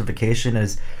my justification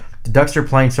is, the Ducks are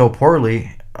playing so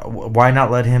poorly. Why not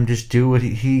let him just do what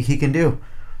he can do?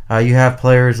 You have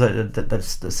players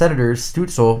the Senators.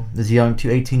 Stützle is a young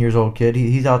 18 years old kid.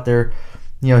 He's out there,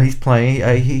 he's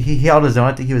playing. He held his own.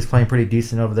 I think he was playing pretty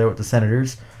decent over there with the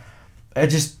Senators. It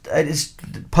just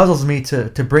puzzles me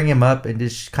to bring him up and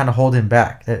just kind of hold him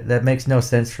back. That makes no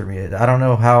sense for me. I don't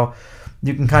know how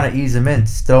you can kind of ease him in,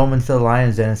 throw him into the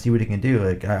Lions Den and see what he can do.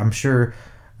 Like I'm sure,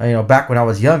 back when I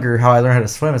was younger, how I learned how to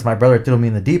swim is my brother threw me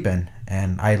in the deep end,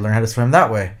 and I learned how to swim that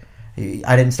way.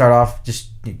 I didn't start off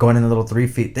just going in the little 3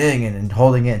 feet thing and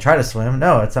holding it and try to swim.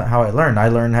 No, that's not how I learned. I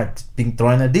learned how to be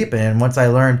thrown in the deep end, and once I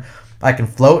learned I can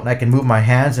float and I can move my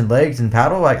hands and legs and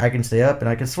paddle, I can stay up and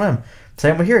I can swim.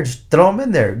 Same with here. Just throw him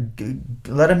in there.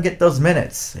 Let him get those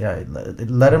minutes. Yeah,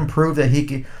 let him prove that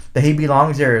he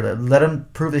belongs there. Let him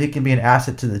prove that he can be an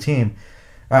asset to the team.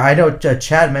 I know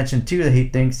Chad mentioned too that he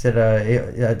thinks that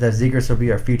Zegras will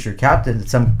be our future captain at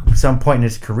some point in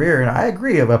his career, and I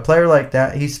agree. Of a player like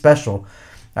that, he's special.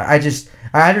 I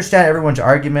understand everyone's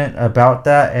argument about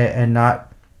that and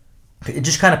not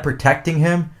just kind of protecting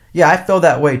him. Yeah, I feel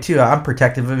that way too. I'm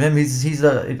protective of him. He's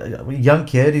a young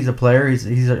kid. He's a player.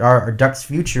 He's our Ducks'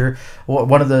 future.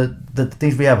 One of the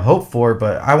things we have hope for.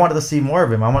 But I wanted to see more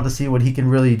of him. I wanted to see what he can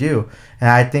really do. And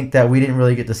I think that we didn't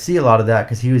really get to see a lot of that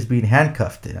because he was being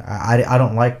handcuffed. I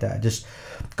don't like that. Just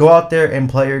go out there and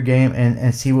play your game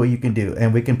and see what you can do.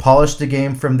 And we can polish the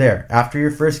game from there. After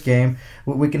your first game,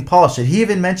 we can polish it. He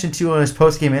even mentioned too in his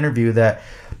post-game interview that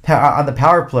on the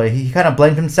power play, he kind of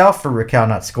blamed himself for Rakell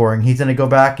not scoring. He's going to go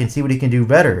back and see what he can do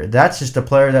better. That's just a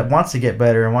player that wants to get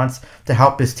better and wants to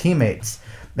help his teammates.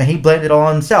 And he blamed it all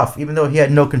on himself. Even though he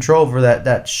had no control over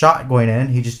that shot going in,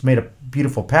 he just made a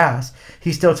beautiful pass.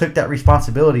 He still took that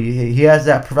responsibility. He has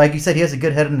that, like you said, he has a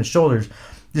good head on his shoulders.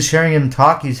 Just hearing him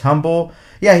talk, he's humble.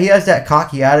 Yeah, he has that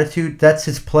cocky attitude. That's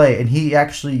his play, and he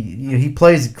actually he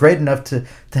plays great enough to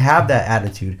have that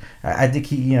attitude. I think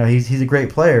he's a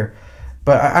great player.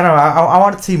 But I don't know. I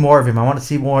want to see more of him. I want to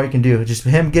see more he can do. Just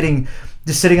him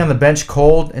just sitting on the bench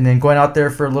cold and then going out there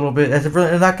for a little bit. It's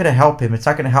really not going to help him. It's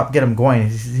not going to help get him going.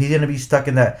 He's going to be stuck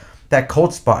in that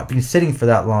cold spot, being sitting for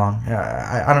that long.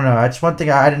 I don't know. That's one thing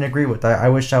I didn't agree with. I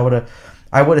wish I would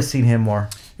have seen him more.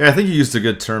 Yeah, I think you used a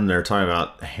good term there, talking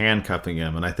about handcuffing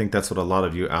him, and I think that's what a lot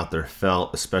of you out there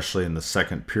felt, especially in the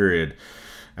second period.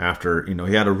 After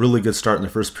he had a really good start in the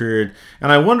first period,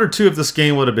 and I wonder too if this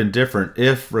game would have been different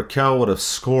if Rakell would have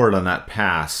scored on that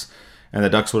pass, and the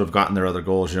Ducks would have gotten their other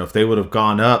goals. If they would have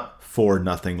gone up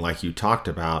 4-0 like you talked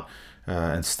about,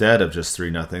 instead of just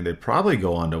 3-0, they'd probably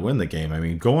go on to win the game. I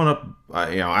mean, going up,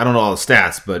 I don't know all the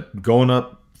stats, but going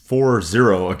up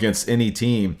 4-0 against any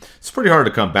team, it's pretty hard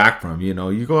to come back from.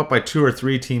 You go up by 2 or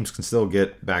 3, teams can still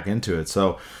get back into it.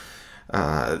 So.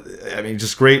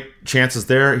 Just great chances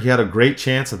there. He had a great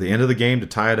chance at the end of the game to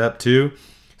tie it up too.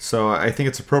 So I think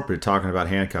it's appropriate talking about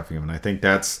handcuffing him, and I think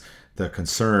that's the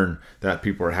concern that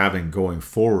people are having going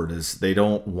forward is they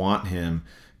don't want him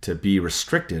to be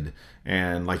restricted.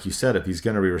 And like you said, if he's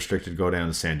going to be restricted, go down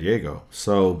to San Diego.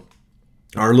 So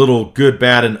our little good,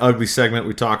 bad, and ugly segment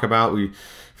we talk about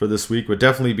for this week would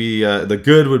definitely be the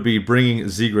good would be bringing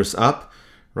Zegras up.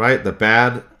 Right, the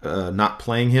bad, not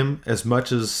playing him as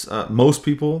much as most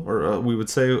people, or we would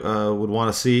say, would want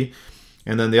to see.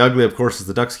 And then the ugly, of course, is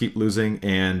the Ducks keep losing,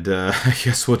 and I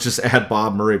guess we'll just add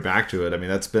Bob Murray back to it. I mean,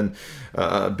 that's been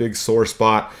a big sore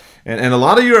spot. And a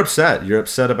lot of you are upset. You're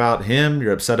upset about him.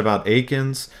 You're upset about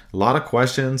Aikens. A lot of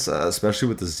questions, especially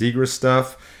with the Zegras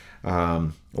stuff.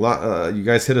 You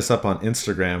guys hit us up on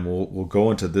Instagram. We'll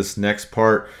go into this next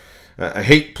part. I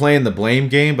hate playing the blame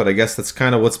game, but I guess that's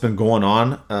kind of what's been going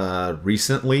on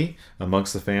recently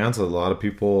amongst the fans. A lot of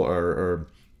people are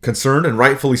concerned, and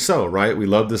rightfully so, right? We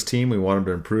love this team. We want them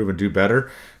to improve and do better.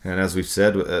 And as we've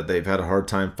said, they've had a hard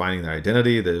time finding their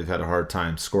identity. They've had a hard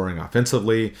time scoring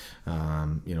offensively,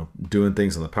 doing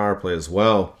things on the power play as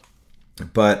well.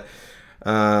 But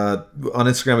on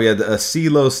Instagram, we had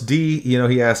Celos D.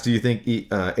 He asked, do you think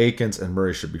Akins and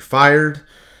Murray should be fired?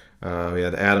 We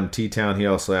had Adam T-Town. He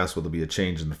also asked, will there be a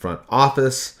change in the front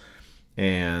office?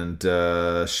 And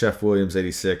Chef Williams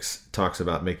 86 talks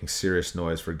about making serious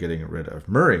noise for getting rid of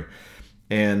Murray.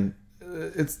 And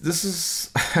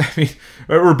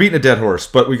we're beating a dead horse,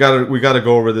 but we gotta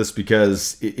go over this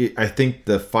because I think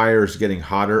the fire is getting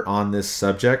hotter on this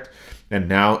subject, and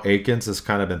now Akins has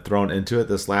kind of been thrown into it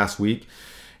this last week.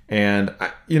 And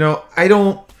I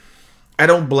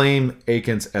don't blame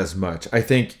Akins as much. I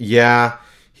think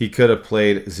he could have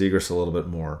played Zegras a little bit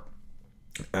more.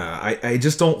 I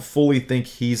just don't fully think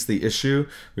he's the issue.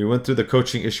 We went through the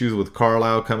coaching issues with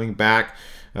Carlisle coming back.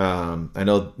 I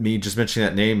know me just mentioning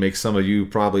that name makes some of you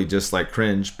probably just like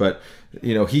cringe, but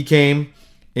he came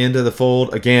into the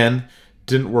fold again,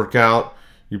 didn't work out.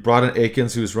 You brought in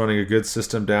Akins, who's running a good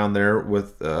system down there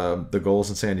with the goals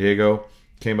in San Diego,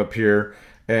 came up here,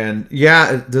 and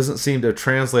it doesn't seem to have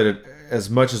translated as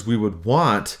much as we would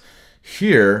want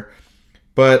here,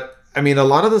 but a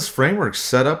lot of this framework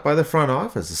set up by the front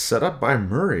office is set up by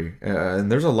Murray.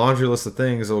 And there's a laundry list of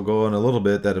things that will go in a little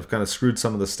bit that have kind of screwed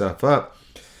some of this stuff up.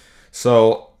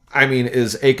 So,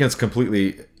 is Akins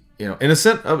completely,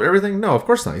 innocent of everything? No, of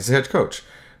course not. He's the head coach.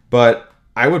 But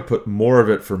I would put more of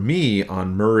it for me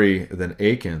on Murray than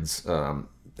Akins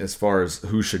as far as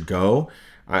who should go.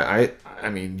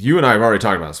 You and I have already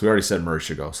talked about this. We already said Murray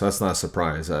should go. So that's not a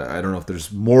surprise. I don't know if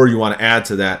there's more you want to add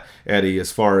to that, Eddie,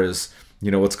 as far as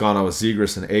what's gone on with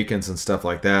Zegras and Akins and stuff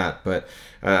like that. But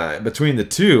between the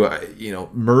two,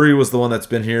 Murray was the one that's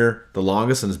been here the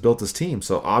longest and has built this team.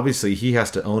 So obviously he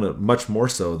has to own it much more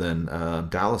so than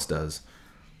Dallas does.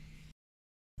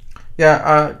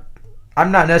 Yeah,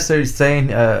 I'm not necessarily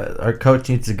saying our coach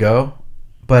needs to go,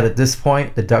 but at this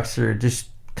point, the Ducks are just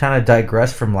kind of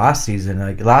digressed from last season.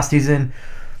 Like last season,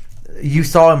 you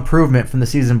saw improvement from the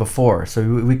season before, so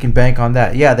we can bank on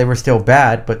that. Yeah, they were still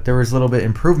bad, but there was a little bit of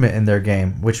improvement in their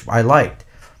game, which I liked.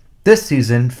 This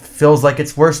season feels like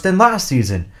it's worse than last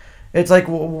season. It's like,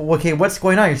 okay, what's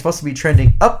going on? You're supposed to be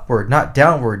trending upward, not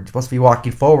downward. You're supposed to be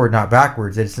walking forward, not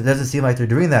backwards. It doesn't seem like they're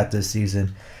doing that this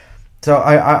season. So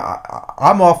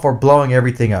I'm all for blowing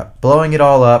everything up, blowing it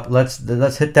all up. Let's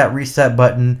hit that reset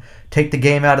button, take the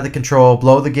game out of the control,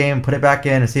 blow the game, put it back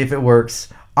in, and see if it works.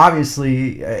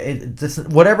 Obviously,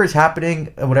 whatever's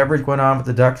happening and whatever's going on with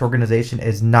the Ducks organization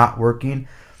is not working,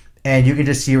 and you can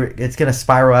just see it's going to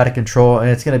spiral out of control, and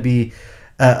it's going to be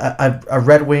a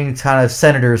Red Wing kind of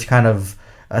Senators kind of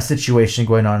a situation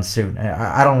going on soon.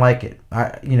 I don't like it.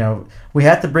 We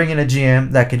have to bring in a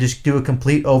GM that could just do a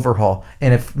complete overhaul,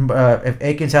 and if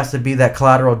Akins has to be that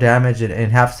collateral damage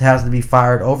and has to be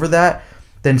fired over that,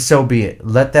 then so be it.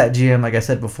 Let that GM, like I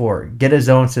said before, get his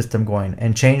own system going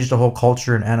and change the whole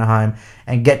culture in Anaheim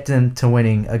and get them to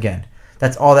winning again.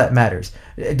 That's all that matters.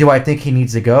 Do I think he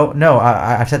needs to go? No,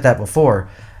 I've said that before.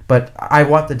 But I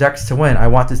want the Ducks to win. I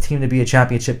want this team to be a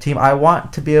championship team. I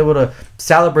want to be able to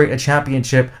celebrate a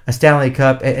championship, a Stanley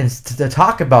Cup, and to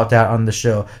talk about that on the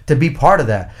show, to be part of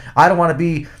that. I don't want to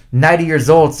be 90 years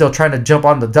old still trying to jump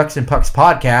on the Ducks and Pucks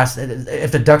podcast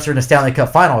if the Ducks are in a Stanley Cup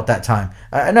final at that time.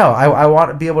 No, I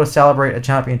want to be able to celebrate a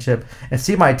championship and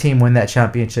see my team win that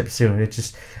championship soon. It's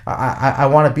just I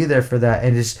want to be there for that.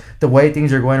 And just the way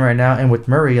things are going right now, and with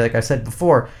Murray, like I said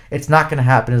before, it's not going to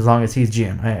happen as long as he's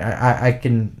GM. At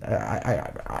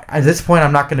this point,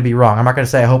 I'm not going to be wrong. I'm not going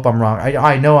to say I hope I'm wrong.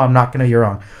 I know I'm not going to be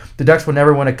wrong. The Ducks will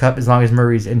never win a cup as long as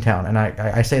Murray's in town, and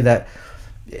I say that.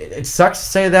 It sucks to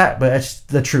say that, but it's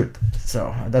the truth.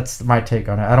 So that's my take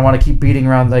on it. I don't want to keep beating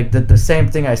around like the same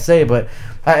thing I say, but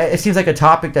it seems like a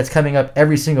topic that's coming up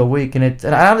every single week, and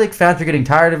I don't think fans are getting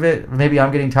tired of it. Maybe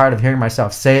I'm getting tired of hearing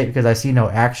myself say it because I see no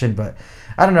action, but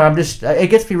I don't know. It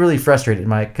gets me really frustrated,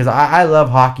 Mike, because I love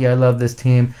hockey. I love this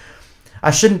team.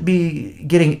 I shouldn't be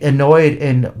getting annoyed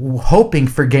and hoping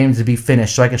for games to be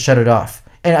finished so I can shut it off.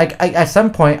 And at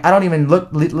some point, I don't even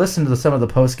listen to some of the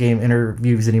post-game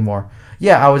interviews anymore.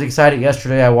 Yeah, I was excited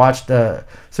yesterday. I watched so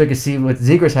I could see what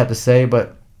Zegras had to say,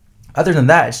 but other than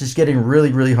that, it's just getting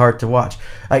really, really hard to watch.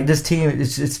 Like this team,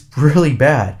 it's really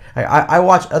bad. I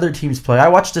watch other teams play. I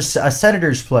watched a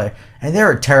Senators play, and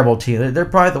they're a terrible team. They're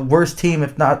probably the worst team,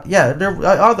 if not, yeah, they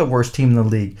are the worst team in the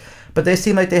league. But they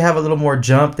seem like they have a little more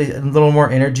jump, a little more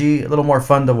energy, a little more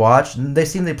fun to watch, and they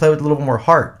seem they play with a little more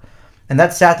heart. And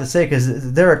that's sad to say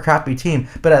because they're a crappy team,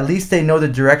 but at least they know the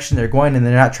direction they're going, and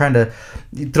they're not trying to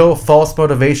throw false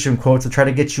motivation quotes and try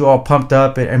to get you all pumped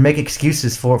up and make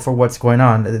excuses for what's going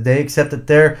on. They accept that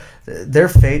their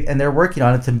fate, and they're working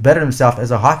on it to better themselves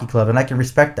as a hockey club, and I can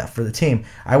respect that for the team.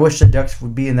 I wish the Ducks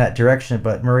would be in that direction,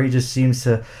 but Murray just seems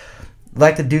to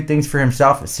like to do things for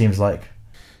himself, it seems like.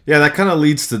 Yeah, that kind of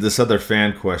leads to this other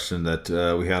fan question that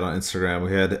we had on Instagram.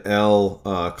 We had L.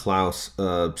 Klaus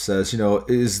says,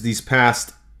 is these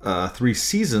past 3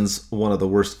 seasons one of the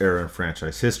worst era in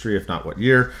franchise history, if not what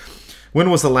year?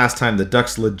 When was the last time the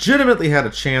Ducks legitimately had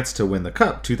a chance to win the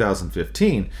Cup?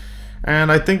 2015.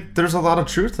 And I think there's a lot of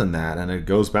truth in that, and it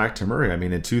goes back to Murray. I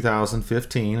mean, in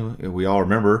 2015, we all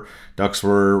remember Ducks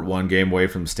were 1 game away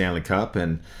from the Stanley Cup,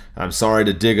 and I'm sorry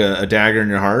to dig a dagger in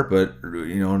your heart, but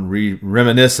and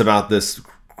reminisce about this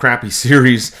crappy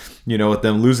series, with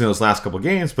them losing those last couple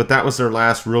games. But that was their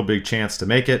last real big chance to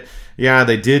make it. Yeah,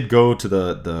 they did go to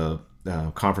the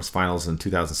conference finals in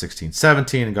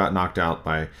 2016-17 and got knocked out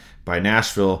by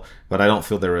Nashville, but I don't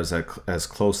feel they were as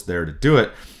close there to do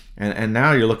it. And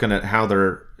now you're looking at how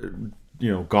they're,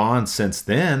 gone since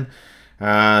then.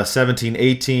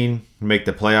 17-18, make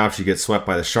the playoffs. You get swept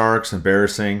by the Sharks,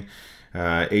 embarrassing.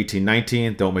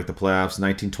 18-19, don't make the playoffs.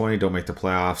 19-20, don't make the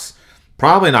playoffs.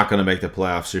 Probably not going to make the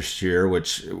playoffs this year,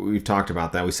 which we've talked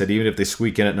about that. We said even if they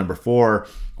squeak in at number 4,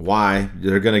 why?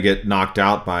 They're going to get knocked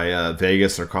out by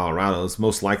Vegas or Colorado. It's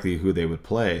most likely who they would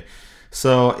play.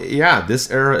 So, yeah,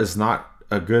 this era is not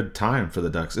a good time for the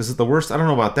Ducks. Is it the worst? I don't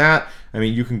know about that. I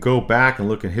mean, you can go back and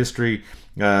look in history,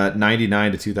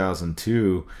 99 to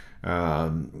 2002,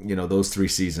 those 3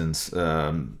 seasons,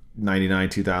 99,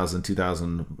 2000,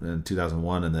 2000, and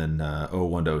 2001, and then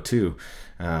 01 to 02.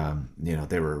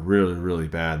 They were really, really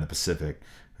bad in the Pacific.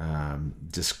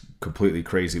 Just completely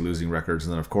crazy losing records.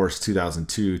 And then, of course,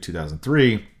 2002,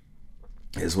 2003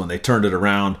 is when they turned it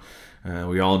around.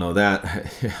 We all know that.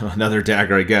 Another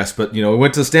dagger, I guess. But, we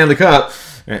went to the Stanley Cup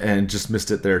and just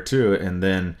missed it there, too. And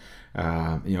then,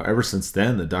 ever since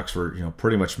then, the Ducks were,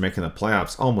 pretty much making the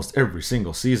playoffs almost every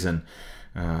single season.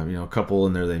 A couple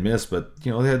in there they missed. But,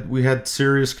 we had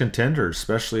serious contenders,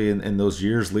 especially in those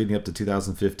years leading up to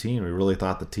 2015. We really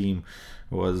thought the team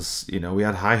was, we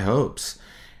had high hopes.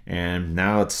 And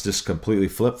now it's just completely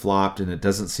flip-flopped, and it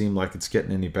doesn't seem like it's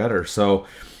getting any better. So,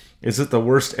 is it the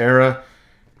worst era?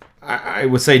 I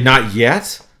would say not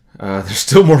yet. There's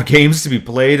still more games to be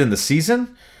played in the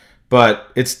season,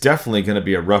 but it's definitely going to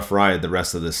be a rough ride the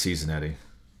rest of this season, Eddie.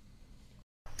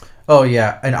 Oh,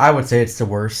 yeah, and I would say it's the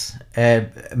worst.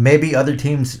 And maybe other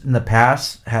teams in the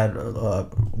past had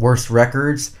worse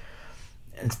records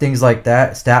and things like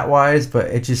that, stat-wise,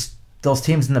 but it just, those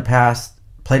teams in the past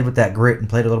played with that grit and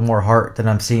played a little more heart than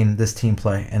I'm seeing this team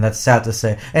play, and that's sad to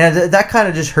say. And that kind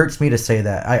of just hurts me to say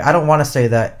that. I don't want to say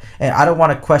that, and I don't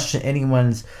want to question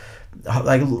anyone's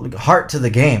heart to the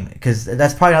game, because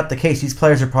that's probably not the case. These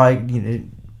players are probably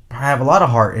have a lot of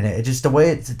heart in it. It's just the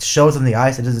way it shows on the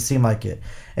ice, it doesn't seem like it.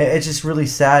 It's just really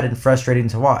sad and frustrating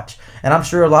to watch. And I'm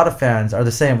sure a lot of fans are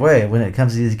the same way. When it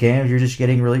comes to these games, you're just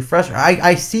getting really frustrated.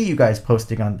 I see you guys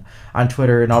posting on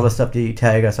Twitter and all the stuff that you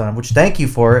tag us on, which thank you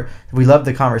for it. We love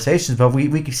the conversations, but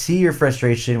we can see your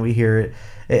frustration. We hear it.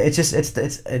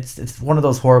 It's one of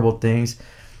those horrible things.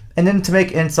 And then to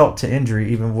make insult to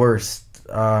injury even worse,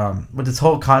 with this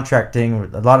whole contract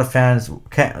thing, a lot of fans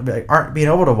aren't being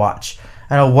able to watch.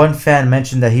 I know one fan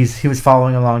mentioned that he was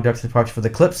following along Ducks and Pucks for the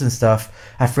clips and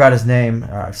stuff. I forgot his name.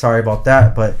 Sorry about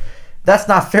that, but that's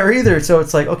not fair either. So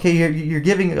it's like, okay, you're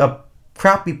giving a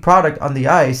crappy product on the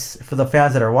ice for the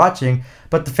fans that are watching,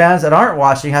 but the fans that aren't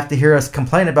watching have to hear us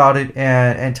complain about it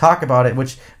and talk about it,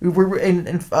 which we're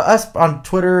us on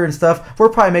Twitter and stuff, we're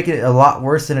probably making it a lot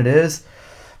worse than it is.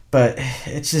 But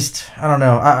it's just, I don't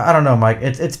know. I don't know, Mike.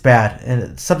 It's bad,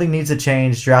 and something needs to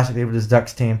change drastically with this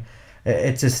Ducks team.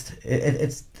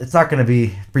 It's not going to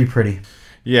be pretty.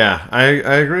 Yeah, I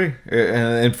agree.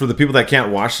 And for the people that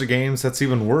can't watch the games, that's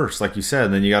even worse, like you said.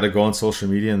 And then you got to go on social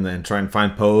media and then try and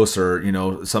find posts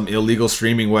or, some illegal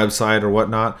streaming website or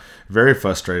whatnot. Very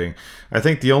frustrating. I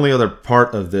think the only other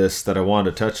part of this that I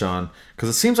wanted to touch on, because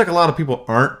it seems like a lot of people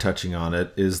aren't touching on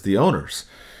it, is the owners.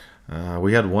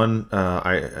 We had one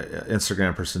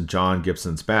Instagram person, John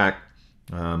Gibson's back,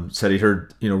 said he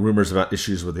heard rumors about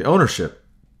issues with the ownership.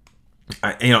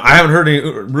 I haven't heard any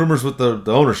rumors with the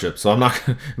ownership, so I'm not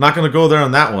going to go there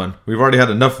on that one. We've already had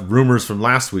enough rumors from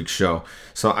last week's show,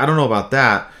 so I don't know about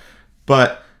that.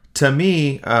 But to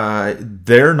me,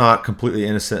 they're not completely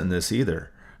innocent in this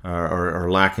either,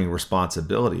 or lacking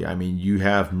responsibility. I mean, you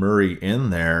have Murray in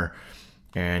there,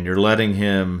 and you're letting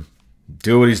him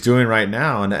do what he's doing right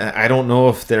now, and I don't know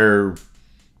if they're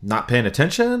not paying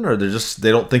attention, or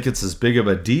they don't think it's as big of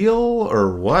a deal,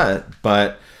 or what.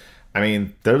 But I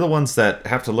mean, they're the ones that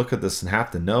have to look at this and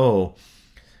have to know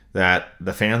that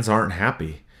the fans aren't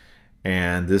happy,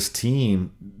 and this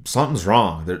team, something's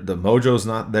wrong. The mojo's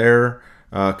not there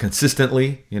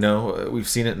consistently. We've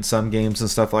seen it in some games and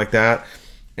stuff like that,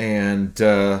 and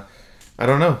I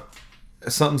don't know.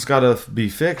 Something's got to be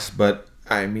fixed. But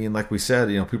I mean, like we said,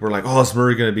 people are like, "Oh, is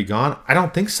Murray going to be gone?" I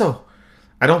don't think so.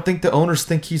 I don't think the owners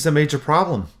think he's a major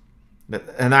problem.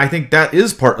 And I think that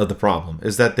is part of the problem,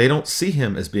 is that they don't see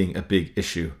him as being a big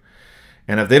issue.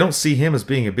 And if they don't see him as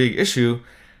being a big issue,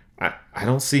 I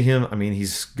don't see him. I mean,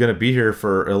 he's going to be here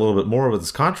for a little bit more with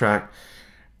his contract.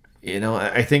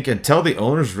 I think until the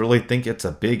owners really think it's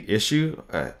a big issue,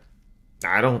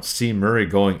 I don't see Murray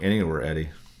going anywhere, Eddie.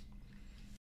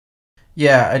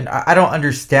 Yeah, and I don't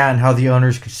understand how the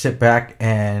owners could sit back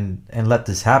and let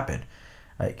this happen.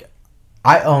 Like,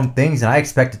 I own things and I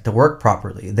expect it to work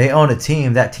properly. They own a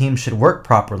team. That team should work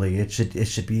properly. It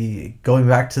should be going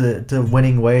back to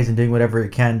winning ways and doing whatever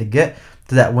it can to get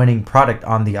to that winning product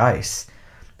on the ice.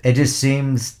 It just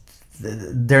seems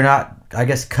they're not, I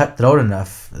guess, cutthroat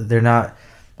enough. They're not.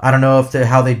 I don't know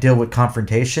how they deal with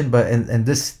confrontation, but in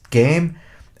this game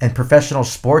and professional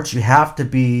sports, you have to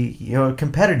be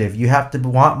competitive. You have to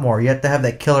want more. You have to have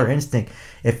that killer instinct.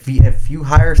 If you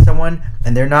hire someone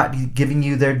and they're not giving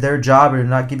you their job, or they're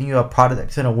not giving you a product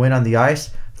that's going to win on the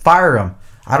ice, fire them.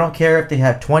 I don't care if they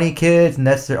have 20 kids and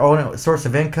that's their own source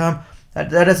of income. That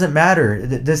doesn't matter.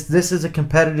 This is a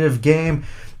competitive game,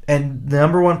 and the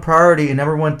number one priority and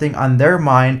number one thing on their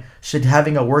mind should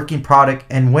having a working product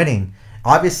and winning.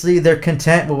 Obviously, they're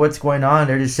content with what's going on.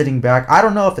 They're just sitting back. I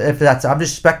don't know if that's. I'm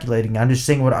just speculating. I'm just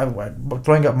saying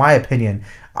throwing up my opinion.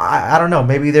 I don't know.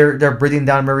 Maybe they're breathing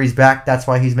down Murray's back. That's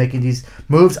why he's making these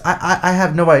moves. I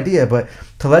have no idea. But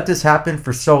to let this happen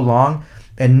for so long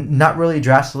and not really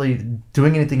drastically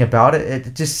doing anything about it,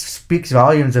 it just speaks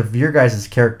volumes of your guys'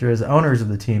 character as owners of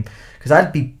the team. Because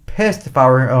I'd be pissed if I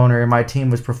were an owner and my team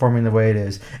was performing the way it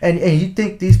is. And you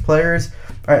think these players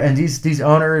and these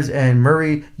owners and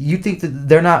Murray, you think that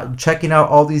they're not checking out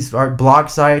all these blog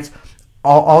sites,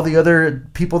 all the other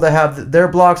people that have their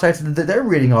blog sites, they're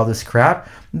reading all this crap.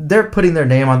 They're putting their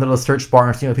name on the little search bar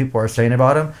and seeing what people are saying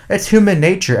about them. It's human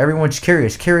nature. Everyone's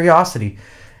curious. Curiosity.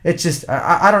 It's just,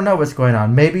 I don't know what's going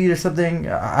on. Maybe there's something,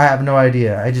 I have no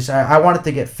idea. I want it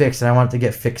to get fixed, and I want it to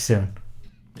get fixed soon.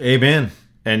 Amen.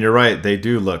 And you're right. They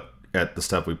do look at the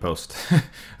stuff we post.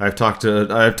 I've talked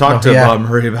to Bob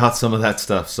Murray about some of that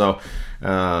stuff. So,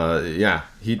 yeah,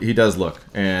 he does look,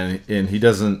 and he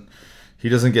doesn't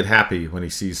get happy when he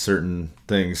sees certain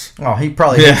things. Oh, he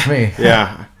probably hates me.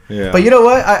 Yeah. But you know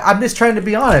what? I'm just trying to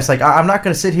be honest. Like, I'm not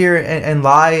going to sit here and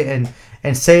lie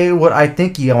and say what I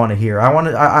think you want to hear.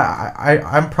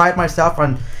 I pride myself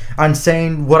on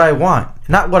saying what I want.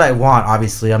 Not what I want,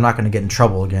 obviously. I'm not going to get in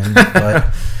trouble again.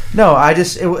 But no,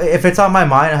 if it's on my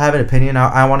mind, I have an opinion,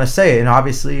 I want to say it. And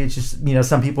obviously, it's just,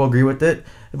 some people agree with it,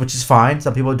 which is fine.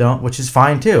 Some people don't, which is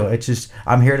fine too. It's just,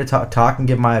 I'm here to talk and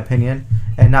give my opinion,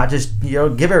 and not just,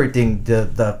 give everything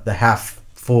the half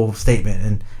full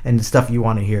statement and the stuff you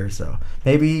want to hear. So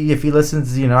maybe if he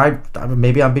listens,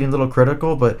 maybe I'm being a little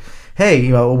critical, but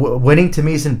hey, winning to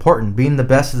me is important. Being the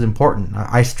best is important.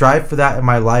 I strive for that in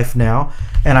my life now,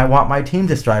 and I want my team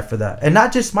to strive for that. And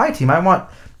not just my team. I want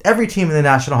every team in the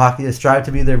National Hockey to strive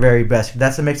to be their very best.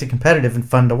 That's what makes it competitive and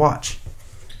fun to watch.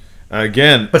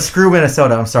 Again. But screw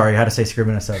Minnesota. I'm sorry. I had to say screw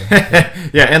Minnesota.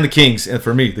 Yeah, and the Kings. And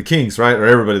for me, the Kings, right? Or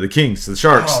everybody, the Kings, the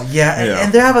Sharks. Oh, yeah.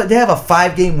 And they have a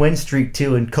 5-game win streak,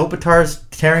 too. And Kopitar's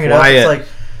tearing it up. It's like,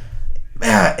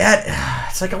 man,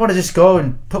 it's like I want to just go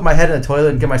and put my head in the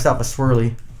toilet and give myself a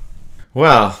swirly.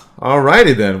 Well,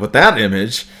 alrighty then. With that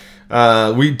image,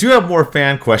 we do have more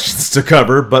fan questions to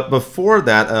cover. But before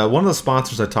that, one of the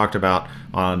sponsors I talked about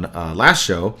on last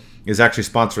show is actually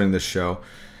sponsoring this show.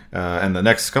 And the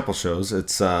next couple shows,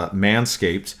 it's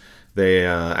Manscaped. They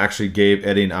actually gave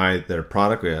Eddie and I their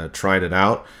product. We tried it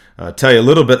out. Tell you a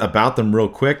little bit about them real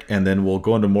quick, and then we'll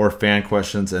go into more fan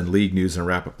questions and league news and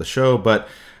wrap up the show. But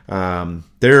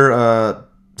they're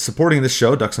supporting this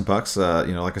show, Ducks and Pucks.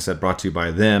 Like I said, brought to you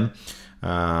by them.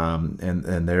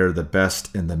 And they're the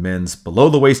best in the men's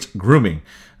below-the-waist grooming.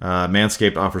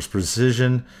 Manscaped offers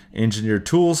precision-engineered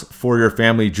tools for your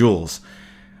family jewels.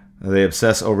 They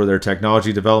obsess over their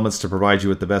technology developments to provide you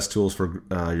with the best tools for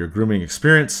your grooming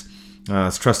experience.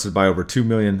 It's trusted by over 2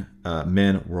 million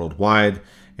men worldwide.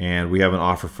 And we have an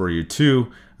offer for you,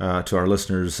 too, to our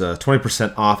listeners,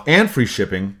 20% off and free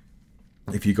shipping.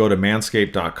 If you go to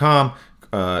manscaped.com,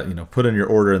 put in your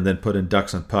order and then put in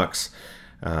Ducks and Pucks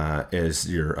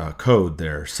as your code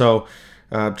there. So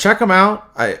check them out.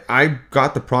 I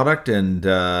got the product, and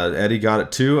Eddie got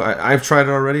it too. I've tried it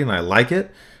already, and I like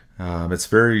it. It's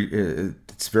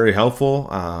very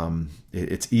helpful.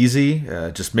 It's easy.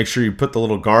 Just make sure you put the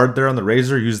little guard there on the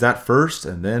razor. Use that first,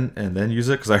 and then use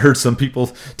it. Because I heard some people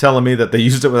telling me that they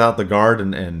used it without the guard,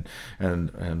 and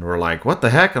were like, "What the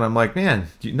heck?" And I'm like, "Man,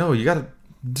 you got to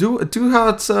do how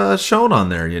it's shown on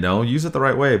there. Use it the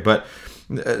right way." But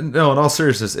no, in all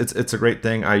seriousness, it's a great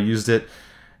thing. I used it.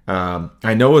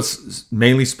 I know it's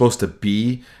mainly supposed to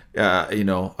be,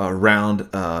 around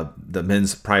the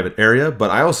men's private area, but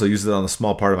I also use it on the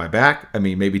small part of my back. I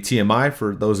mean, maybe TMI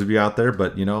for those of you out there,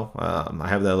 but I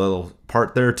have that little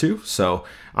part there too. So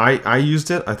I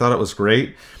used it. I thought it was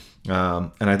great.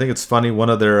 And I think it's funny. One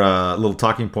of their little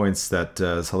talking points that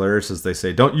is hilarious is they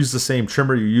say, don't use the same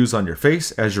trimmer you use on your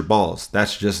face as your balls.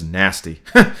 That's just nasty.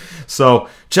 So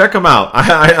check them out.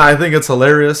 I think it's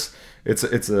hilarious. It's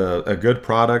a good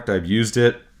product. I've used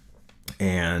it,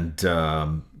 and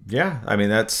yeah, I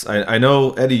mean I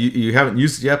know, Eddie, you haven't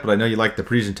used it yet, but I know you like the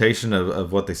presentation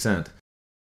of what they sent.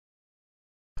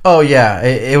 Oh yeah,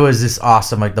 it was just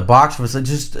awesome. Like the box was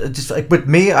just like, with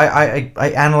me, I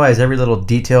analyze every little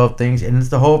detail of things, and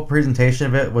the whole presentation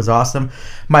of it was awesome.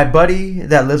 My buddy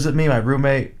that lives with me, my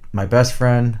roommate, my best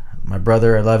friend, my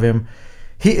brother, I love him.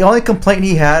 The only complaint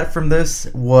he had from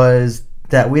this was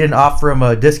that we didn't offer him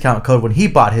a discount code when he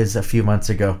bought his a few months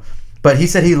ago. But he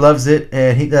said he loves it,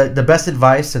 and the best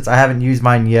advice, since I haven't used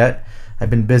mine yet, I've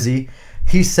been busy.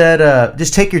 He said,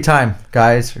 just take your time,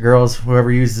 guys, girls,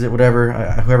 whoever uses it,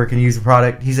 whoever can use the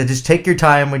product. He said, just take your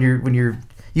time when you're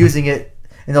using it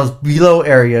in those below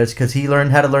areas, because he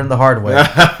learned how to learn the hard way.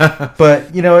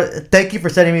 But thank you for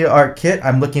sending me our kit.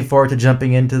 I'm looking forward to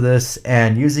jumping into this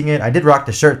and using it. I did rock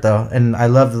the shirt though, and I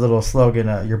love the little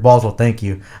slogan, "Your balls will thank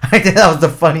you." I think that was the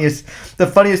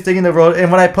funniest thing in the world.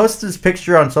 And when I posted this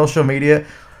picture on social media,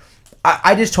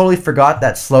 I just totally forgot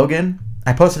that slogan.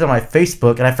 I posted it on my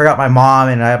Facebook, and I forgot my mom,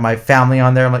 and I have my family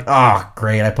on there. I'm like, oh,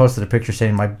 great. I posted a picture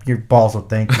saying, your balls will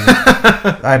thank you.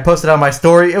 I posted on my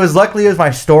story. Luckily it was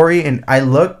my story, and I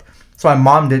looked, so my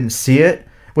mom didn't see it,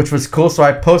 which was cool. So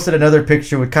I posted another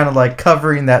picture with kind of like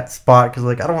covering that spot, because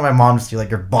I don't want my mom to see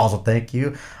your balls will thank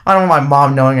you. I don't want my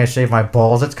mom knowing I shaved my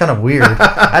balls. That's kind of weird.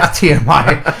 That's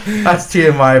TMI. That's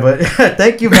TMI. But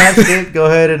thank you, Manscaped. Go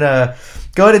ahead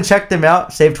and check them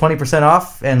out. Save 20%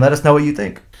 off, and let us know what you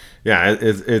think. Yeah,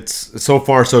 it's so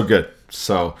far so good.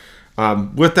 So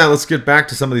with that, let's get back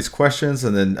to some of these questions,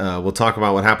 and then we'll talk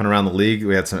about what happened around the league.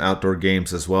 We had some outdoor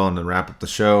games as well, and then wrap up the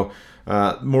show.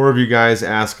 More of you guys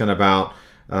asking about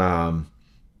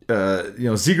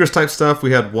Zegras type stuff.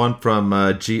 We had one from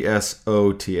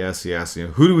GSOTS. He asked,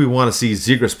 who do we want to see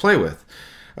Zegras play with?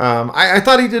 I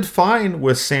thought he did fine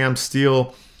with Sam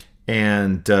Steele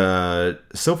and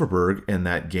Silverberg in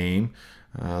that game.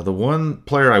 The one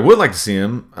player I would like to see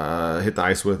him hit the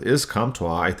ice with is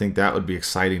Comtois. I think that would be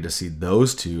exciting to see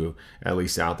those two at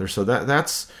least out there. So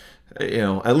that's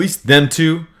at least them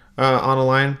two on a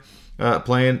line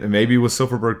playing, and maybe with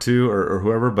Silverberg too or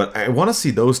whoever. But I want to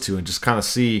see those two and just kind of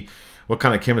see what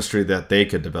kind of chemistry that they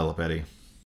could develop, Eddie.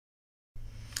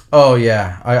 Oh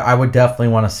yeah, I would definitely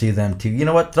want to see them too. You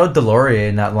know what? Throw Delorier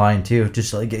in that line too.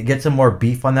 Just like get some more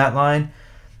beef on that line.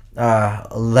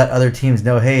 Let other teams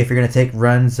know, hey, if you're going to take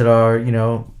runs that are,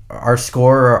 our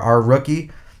scorer or our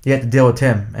rookie, you have to deal with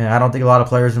him. And I don't think a lot of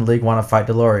players in the league want to fight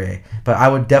Delorier. But I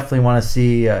would definitely want to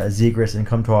see Zegras and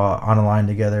Comtois on a line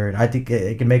together. And I think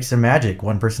it can make some magic.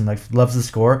 One person loves to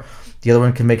score. The other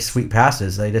one can make sweet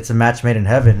passes. It's a match made in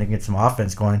heaven to get some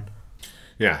offense going.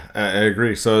 Yeah, I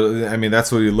agree. So, I mean, that's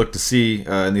what you look to see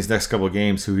in these next couple of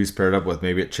games, who he's paired up with.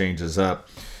 Maybe it changes up.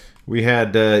 We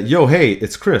had, hey,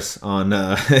 it's Chris on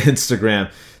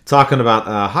Instagram talking about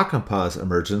Hakanpää's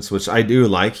emergence, which I do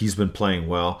like. He's been playing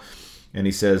well. And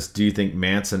he says, do you think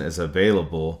Manson is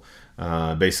available,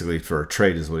 basically for a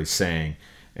trade is what he's saying,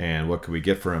 and what could we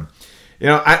get for him?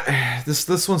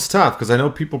 This one's tough because I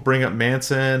know people bring up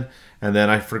Manson, and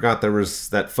then I forgot there was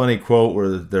that funny quote where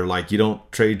they're like, you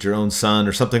don't trade your own son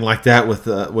or something like that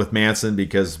with Manson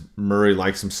because Murray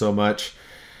likes him so much.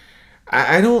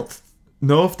 I don't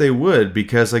know if they would,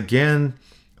 because again,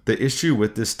 the issue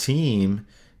with this team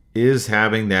is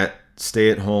having that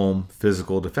stay-at-home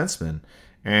physical defenseman,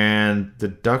 and the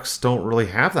Ducks don't really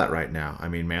have that right now. I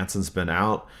mean, Manson's been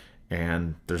out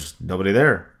and there's nobody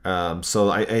there,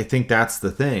 so I think that's the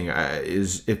thing,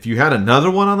 is if you had another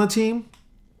one on the team,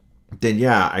 then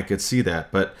yeah, I could see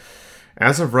that. But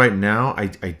as of right now,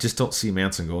 I just don't see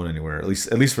Manson going anywhere, at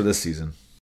least for this season.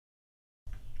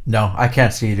 No, I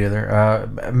can't see it either.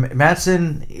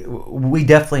 Manson, we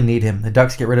definitely need him. The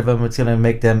Ducks get rid of him, it's going to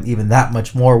make them even that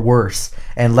much more worse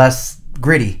and less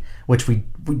gritty, which we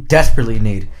desperately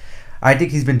need. I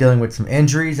think he's been dealing with some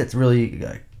injuries that's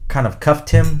really kind of cuffed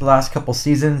him the last couple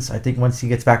seasons. I think once he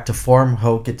gets back to form,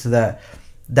 he'll get to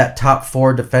that top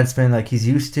 4 defenseman like he's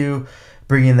used to,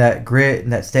 bringing that grit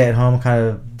and that stay-at-home kind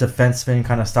of defenseman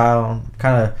kind of style,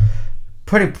 kind of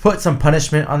put some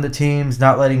punishment on the teams,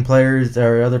 not letting players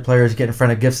or other players get in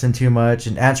front of Gibson too much,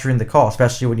 and answering the call,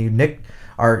 especially when you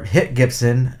hit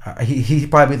Gibson.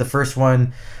 He'd probably be the first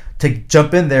one to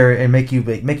jump in there and make you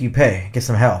pay, get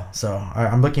some hell. So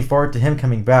I'm looking forward to him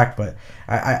coming back, but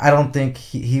I don't think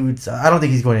he would. I don't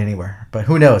think he's going anywhere. But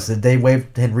who knows? They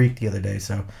waived Henrique the other day,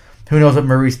 so who knows what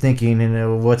Murray's thinking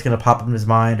and what's going to pop in his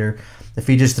mind, or if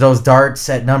he just throws darts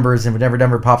at numbers and whatever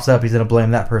number pops up, he's going to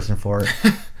blame that person for it.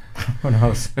 Who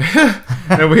knows?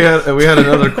 And we had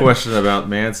another question about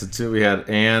Manson too. We had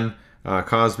Ann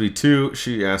Cosby too.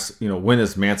 She asked, when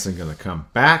is Manson going to come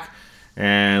back?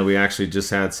 And we actually just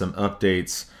had some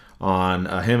updates on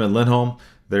him and Lindholm.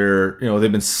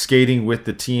 They've been skating with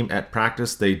the team at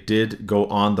practice. They did go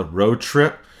on the road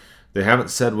trip. They haven't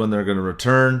said when they're going to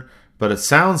return, but it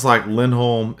sounds like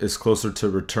Lindholm is closer to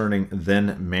returning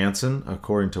than Manson,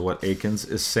 according to what Akins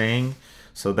is saying.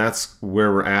 So that's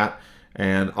where we're at.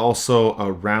 And also,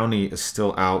 Rowney is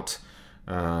still out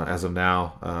as of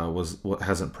now.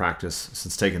 Hasn't practiced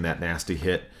since taking that nasty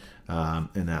hit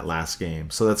in that last game.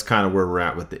 So that's kind of where we're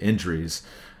at with the injuries.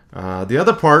 The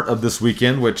other part of this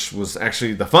weekend, which was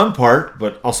actually the fun part,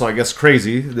 but also I guess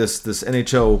crazy, this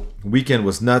NHL weekend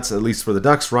was nuts, at least for the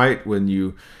Ducks, right? When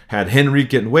you had Henrique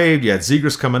getting waived, you had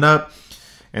Zegras coming up,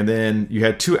 and then you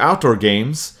had 2 outdoor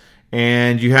games.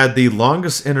 And you had the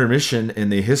longest intermission in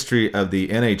the history of the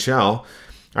NHL.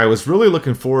 I was really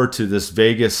looking forward to this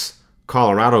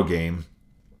Vegas-Colorado game.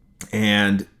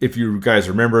 And if you guys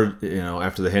remember,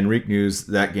 after the Henrique news,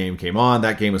 that game came on.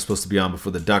 That game was supposed to be on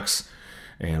before the Ducks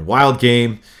and Wild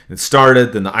game. It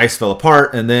started, then the ice fell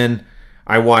apart, and then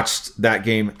I watched that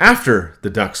game after the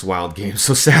Ducks Wild game.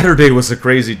 So Saturday was a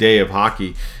crazy day of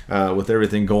hockey with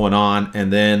everything going on.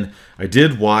 And then I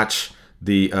did watch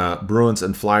the Bruins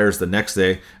and Flyers the next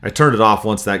day. I turned it off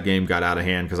once that game got out of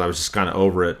hand because I was just kind of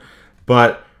over it.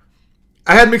 But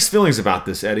I had mixed feelings about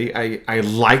this, Eddie. I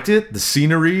liked it. The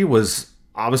scenery was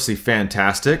obviously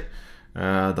fantastic.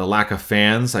 The lack of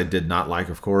fans I did not like,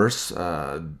 of course.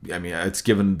 It's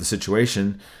given the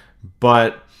situation.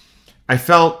 But I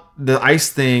felt the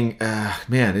ice thing,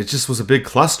 it just was a big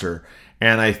cluster.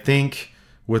 And I think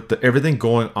with everything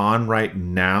going on right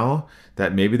now,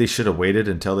 that maybe they should have waited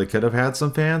until they could have had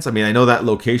some fans. I know that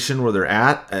location where they're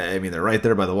at, they're right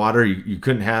there by the water. You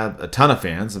couldn't have a ton of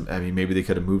fans. Maybe they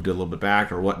could have moved it a little bit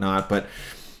back or whatnot. But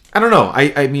I don't know.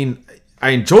 I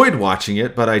enjoyed watching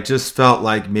it, but I just felt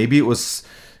like maybe it was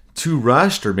too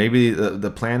rushed, or maybe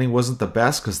the planning wasn't the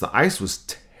best because the ice was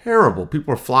terrible.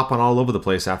 People were flopping all over the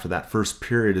place after that first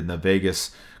period in the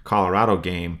Vegas-Colorado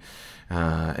game.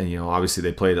 Obviously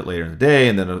they played it later in the day,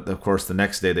 and then of course the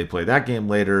next day they played that game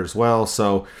later as well.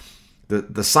 So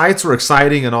the sights were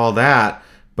exciting and all that,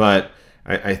 but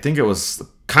I think it was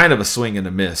kind of a swing and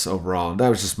a miss overall. That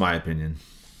was just my opinion.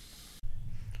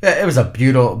 It was a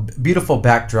beautiful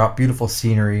backdrop, beautiful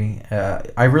scenery.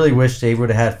 I really wish they would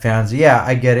have had fans. Yeah,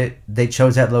 I get it. They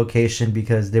chose that location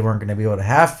because they weren't going to be able to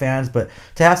have fans, but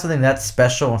to have something that's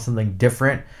special and something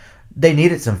different, they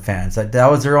needed some fans. That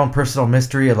was their own personal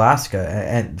mystery, Alaska.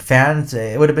 And fans,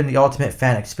 it would have been the ultimate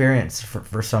fan experience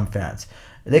for some fans.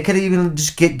 They could have even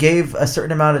just gave a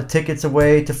certain amount of tickets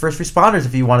away to first responders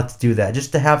if you wanted to do that,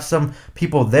 just to have some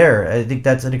people there. I think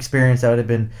that's an experience that would have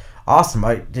been awesome.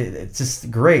 It's just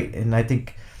great. And I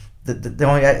think the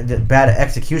only bad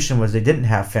execution was they didn't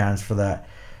have fans for that.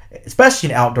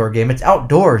 Especially an outdoor game. It's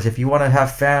outdoors. If you want to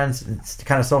have fans, it's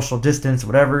kind of social distance,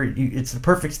 whatever. It's the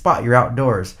perfect spot. You're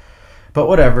outdoors. But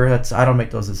whatever, I don't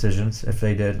make those decisions. If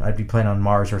they did, I'd be playing on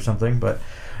Mars or something. But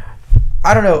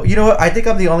I don't know. You know what? I think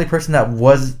I'm the only person that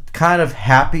was kind of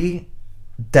happy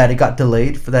that it got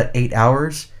delayed for that 8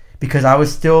 hours, because I was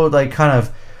still kind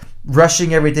of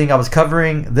rushing everything. I was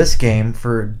covering this game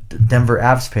for Denver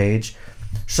Avs page.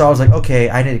 So I was like, okay,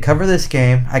 I need to cover this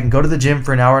game. I can go to the gym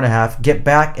for an hour and a half, get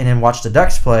back, and then watch the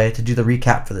Ducks play to do the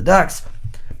recap for the Ducks.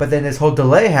 But then this whole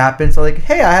delay happened, so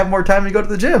hey, I have more time to go to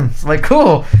the gym. So I'm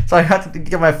cool. So I had to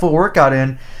get my full workout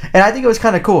in. And I think it was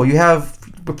kind of cool.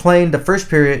 We're playing the first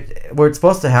period where it's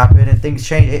supposed to happen, and things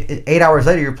change. 8 hours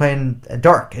later, you're playing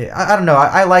dark. I don't know.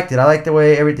 I liked it. I liked the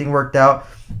way everything worked out.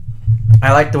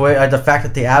 I liked the fact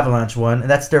that the Avalanche won, and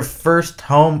that's their first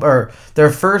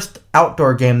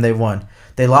outdoor game they won.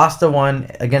 They lost the one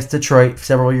against Detroit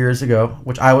several years ago,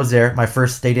 which I was there, my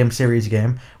first Stadium Series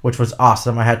game, which was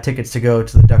awesome. I had tickets to go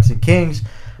to the Ducks and Kings,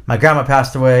 My grandma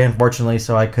passed away, unfortunately,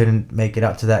 so I couldn't make it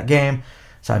out to that game.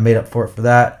 So I made up for it for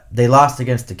that. They lost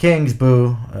against the Kings,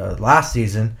 last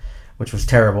season, which was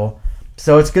terrible.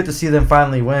 So it's good to see them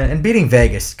finally win. And beating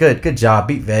Vegas. Good job.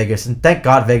 Beat Vegas. And thank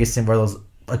God Vegas didn't wear those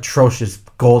atrocious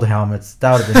gold helmets.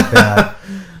 That would have been bad.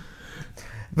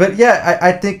 But yeah,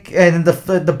 I think, and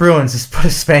the Bruins just put a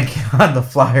spanking on the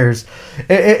Flyers.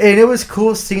 And it was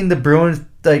cool seeing the Bruins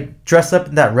like dress up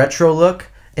in that retro look,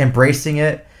 embracing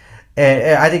it.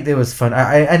 And I think it was fun.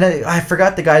 I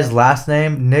forgot the guy's last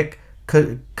name, Nick,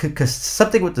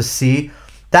 something with the C.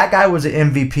 That guy was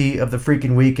an MVP of the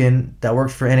freaking weekend that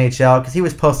works for NHL because he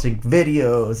was posting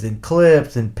videos and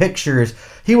clips and pictures.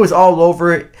 He was all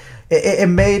over it. It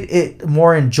made it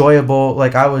more enjoyable.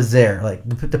 Like I was there. Like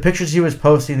the pictures he was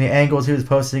posting, the angles he was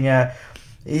posting at.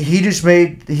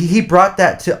 He brought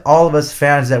that to all of us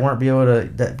fans that weren't be able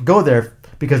to go there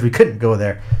because we couldn't go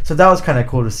there. So that was kind of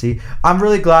cool to see. I'm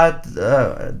really glad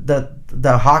that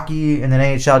the hockey and the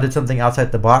NHL did something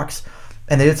outside the box.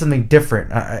 And they did something different.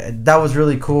 That was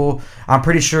really cool. I'm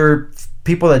pretty sure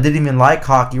people that didn't even like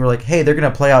hockey were like, hey, they're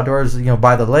going to play outdoors,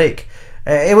 by the lake.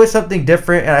 It was something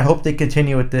different, and I hope they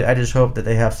continue with it. I just hope that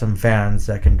they have some fans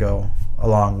that can go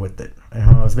along with it. And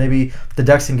who knows, maybe the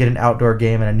Ducks can get an outdoor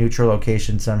game in a neutral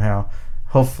location somehow.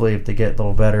 Hopefully, if they get a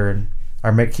little better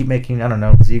and keep making, I don't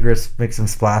know, Zegras make some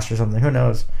splash or something. Who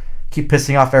knows? Keep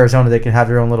pissing off Arizona, they can have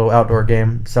their own little outdoor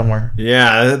game somewhere.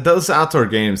 Yeah, those outdoor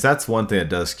games, that's one thing that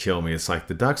does kill me. It's like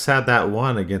the Ducks had that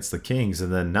one against the Kings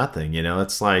and then nothing,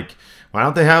 It's like, why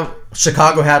don't they have...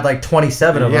 Chicago had like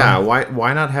 27 of them. Yeah,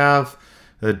 why not have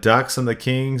the Ducks and the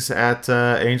Kings at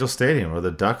Angel Stadium or the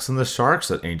Ducks and the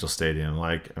Sharks at Angel Stadium?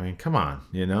 Like, I mean, come on,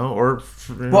 Or...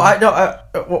 Well, I know...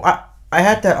 I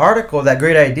had that article, that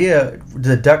great idea.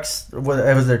 The Ducks, it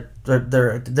was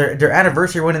their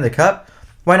anniversary winning the Cup.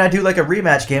 Why not do like a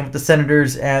rematch game with the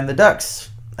Senators and the Ducks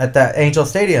at that Angel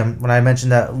Stadium? When I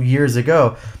mentioned that years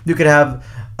ago, you could have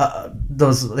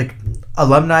those like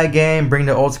alumni game, bring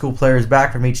the old school players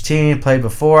back from each team played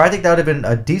before. I think that would have been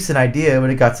a decent idea.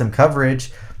 Would have got some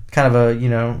coverage, kind of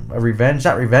a revenge,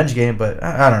 not revenge game, but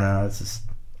I don't know. It's just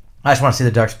I just want to see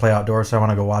the Ducks play outdoors, so I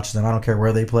want to go watch them. I don't care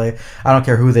where they play. I don't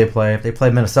care who they play. If they play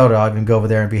Minnesota, I'll even go over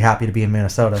there and be happy to be in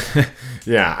Minnesota.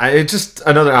 Yeah, it just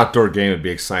another outdoor game would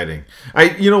be exciting.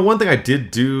 One thing I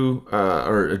did do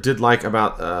or did like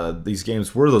about these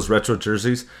games were those retro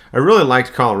jerseys. I really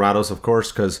liked Colorado's, of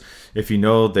course, because if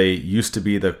they used to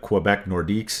be the Quebec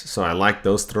Nordiques, so I like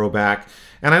those throwback.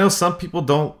 And I know some people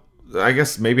don't, I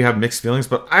guess maybe have mixed feelings,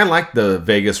 but I like the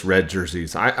Vegas red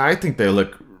jerseys. I think they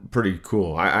look pretty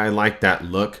cool. I like that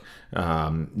look,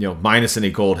 minus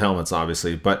any gold helmets,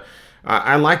 obviously, but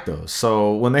I like those.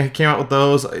 So when they came out with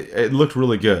those, it looked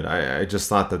really good. I just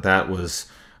thought that was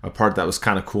a part that was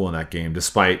kind of cool in that game,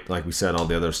 despite, like we said, all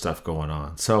the other stuff going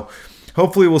on. So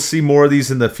hopefully we'll see more of these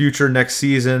in the future next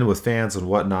season with fans and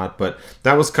whatnot. But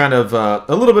that was kind of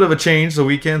a little bit of a change the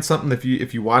weekend. Something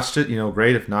if you watched it,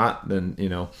 great. If not, then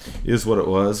is what it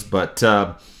was. But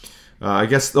I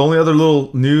guess the only other little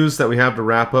news that we have to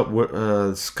wrap up,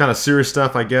 it's kind of serious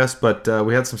stuff, I guess, but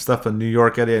we had some stuff in New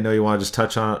York, Eddie. I know you want to just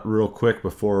touch on it real quick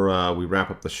before we wrap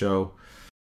up the show.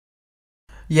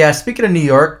 Yeah, speaking of New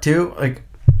York, too, like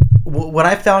when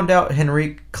I found out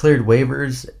Henrique cleared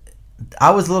waivers,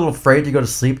 I was a little afraid to go to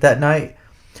sleep that night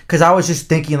because I was just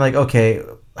thinking, like, okay,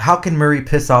 how can Murray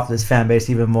piss off this fan base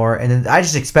even more? And then I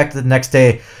just expected the next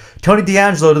day, Tony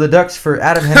DeAngelo to the Ducks for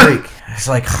Adam Henrique. It's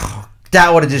like...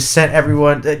 that would have just sent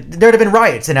everyone... There would have been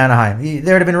riots in Anaheim.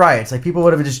 There would have been riots. Like, people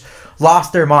would have just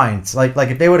lost their minds. Like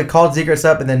if they would have called Zegras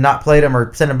up and then not played him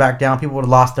or sent him back down, people would have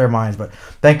lost their minds. But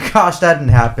thank gosh that didn't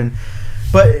happen.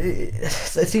 But it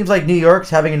seems like New York's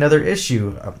having another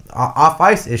issue,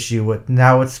 off-ice issue.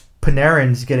 Now it's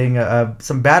Panarin's getting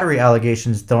some battery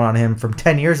allegations thrown on him from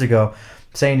 10 years ago,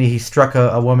 saying he struck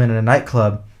a woman in a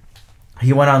nightclub.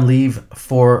 He went on leave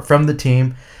from the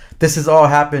team. This has all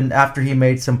happened after he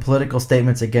made some political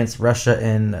statements against Russia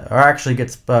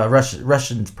against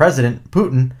Russian President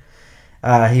Putin.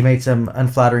 He made some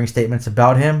unflattering statements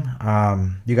about him.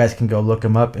 You guys can go look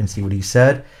him up and see what he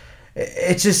said.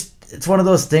 It's one of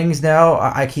those things now.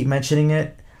 I keep mentioning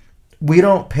it. We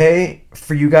don't pay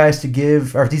for you guys to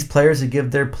give, or these players to give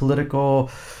their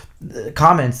political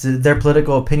comments, their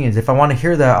political opinions. If I want to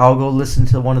hear that, I'll go listen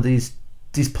to one of these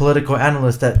political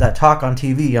analysts that talk on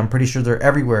TV. I'm pretty sure they're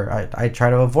everywhere. I try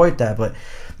to avoid that, but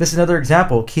this is another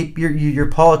example. Keep your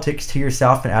politics to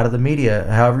yourself and out of the media.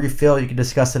 However you feel, you can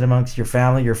discuss it amongst your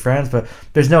family, your friends, but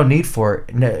there's no need for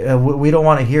it. We don't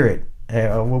want to hear it.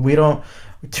 We don't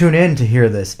tune in to hear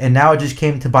this, and now it just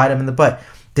came to bite him in the butt.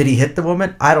 Did he hit the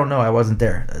woman? I don't know. I wasn't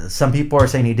there. Some people are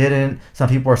saying he didn't. Some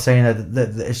people are saying that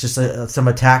it's just some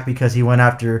attack because he went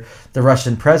after the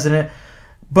Russian president.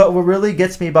 But what really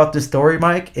gets me about this story,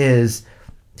 Mike, is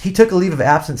he took a leave of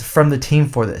absence from the team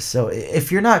for this. So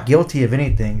if you're not guilty of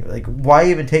anything, like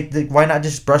why even why not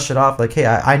just brush it off? Like, hey,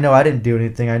 I know I didn't do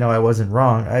anything. I know I wasn't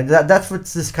wrong. That's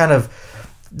what's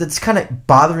that's kind of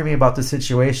bothering me about this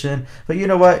situation. But you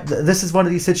know what? This is one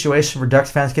of these situations where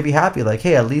Ducks fans can be happy. Like,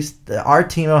 hey, at least our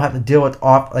team don't have to deal with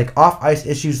off ice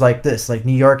issues like this. Like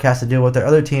New York has to deal with their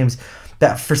other teams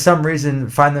that for some reason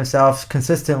find themselves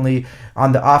consistently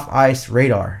on the off-ice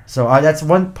radar. So that's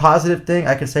one positive thing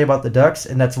I can say about the Ducks,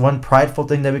 and that's one prideful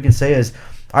thing that we can say is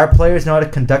our players know how to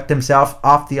conduct themselves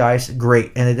off the ice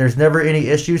great, and there's never any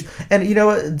issues. And you know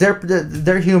what?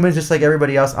 They're humans just like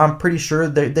everybody else. I'm pretty sure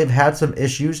they've had some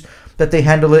issues that they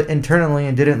handle it internally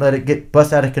and didn't let it get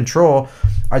bust out of control,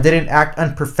 or they didn't act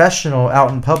unprofessional out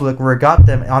in public where it got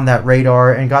them on that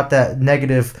radar and got that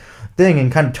negative thing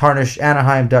and kind of tarnished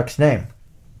Anaheim Ducks name.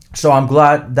 So I'm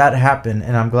glad that happened,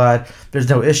 and I'm glad there's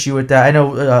no issue with that. I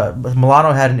know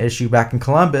Milano had an issue back in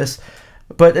Columbus,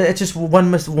 but it's just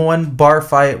one bar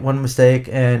fight, one mistake,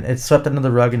 and it's swept under the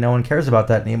rug, and no one cares about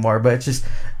that anymore. But it's just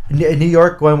New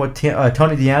York going with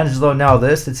Tony DeAngelo, now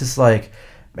this. It's just like,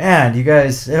 man, you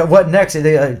guys, what next?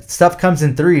 Stuff comes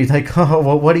in threes. Like, oh,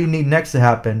 well, what do you need next to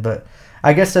happen? But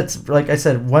I guess that's, like I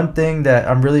said, one thing that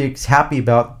I'm really happy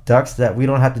about Ducks, that we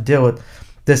don't have to deal with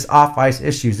this off-ice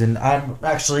issues. And I'm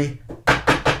actually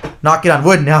knocking on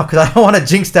wood now because I don't want to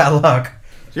jinx that luck.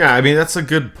 Yeah, I mean, that's a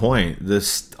good point.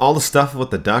 All the stuff with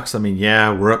the Ducks, I mean,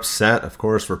 yeah, we're upset. Of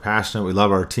course, we're passionate. We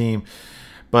love our team.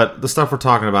 But the stuff we're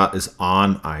talking about is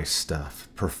on-ice stuff,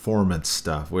 performance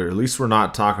stuff. At least we're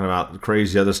not talking about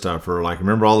crazy other stuff. Or like,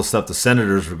 remember all the stuff the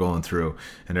Senators were going through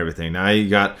and everything. Now you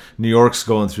got New York's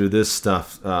going through this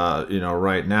stuff,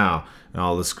 right now. And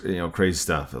all this, crazy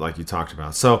stuff like you talked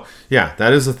about. So, yeah,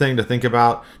 that is a thing to think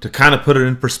about, to kind of put it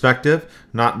in perspective,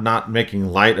 not making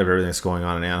light of everything that's going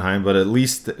on in Anaheim, but at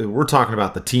least we're talking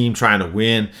about the team trying to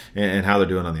win and how they're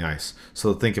doing on the ice.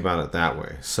 So think about it that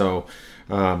way. So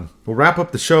we'll wrap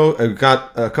up the show. I've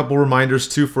got a couple reminders,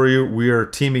 too, for you. We are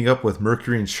teaming up with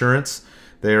Mercury Insurance.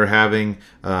 They are having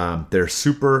their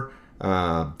Super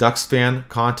Ducks Fan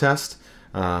Contest.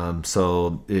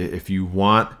 So if you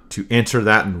want to enter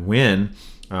that and win,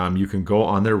 you can go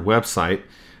on their website.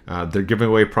 They're giving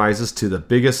away prizes to the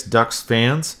biggest Ducks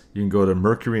fans. You can go to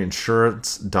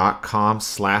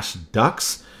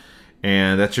mercuryinsurance.com/Ducks,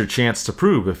 and that's your chance to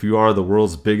prove if you are the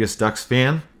world's biggest Ducks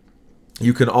fan.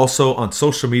 You can also on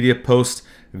social media post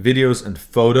videos and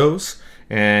photos,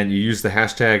 and you use the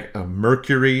hashtag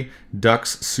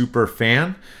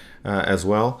 #MercuryDucksSuperFan as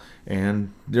well.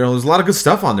 And there's a lot of good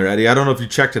stuff on there, Eddie. I don't know if you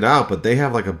checked it out, but they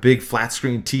have like a big flat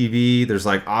screen TV. There's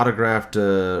like autographed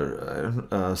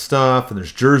stuff, and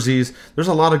there's jerseys. There's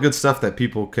a lot of good stuff that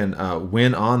people can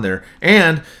win on there.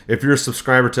 And if you're a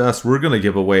subscriber to us, we're going to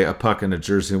give away a puck and a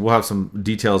jersey. We'll have some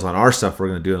details on our stuff we're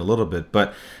going to do in a little bit.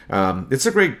 But it's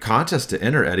a great contest to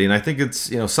enter, Eddie. And I think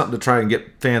it's something to try and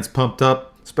get fans pumped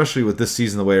up, especially with this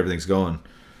season, the way everything's going.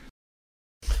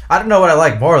 I don't know what I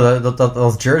like more,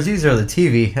 those jerseys or the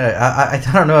TV. I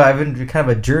don't know. I've been kind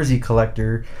of a jersey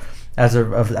collector as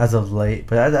of late,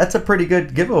 but that's a pretty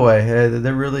good giveaway.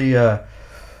 They're really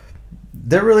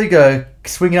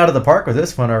swinging out of the park with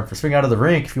this one, or swinging out of the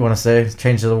rink, if you want to say.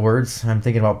 Change the words. I'm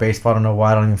thinking about baseball. I don't know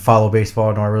why. I don't even follow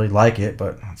baseball, nor I really like it,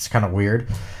 but it's kind of weird.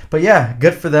 But yeah,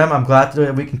 good for them. I'm glad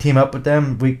that we can team up with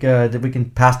them. That we can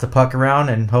pass the puck around,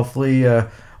 and hopefully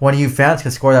one of you fans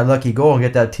can score that lucky goal and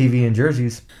get that TV and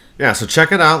jerseys. Yeah, so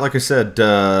check it out. Like I said,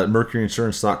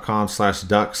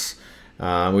 mercuryinsurance.com/Ducks.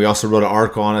 We also wrote an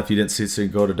article on it. If you didn't see it, so you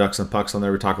can go to Ducks and Pucks on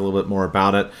there. We talk a little bit more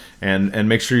about it. And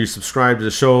make sure you subscribe to the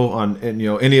show on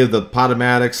any of the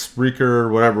Podomatics,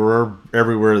 Spreaker, whatever, we're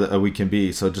everywhere that we can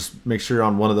be. So just make sure you're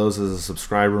on one of those as a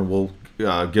subscriber, and we'll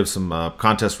give some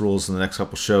contest rules in the next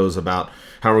couple shows about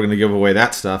how we're going to give away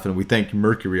that stuff. And we thank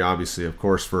Mercury, obviously, of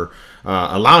course, for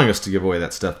allowing us to give away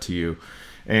that stuff to you.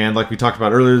 And like we talked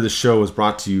about earlier, this show was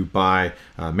brought to you by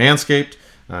Manscaped.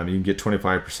 You can get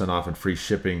 25% off and free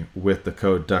shipping with the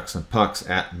code Ducks and Pucks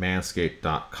at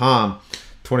manscaped.com.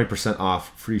 20%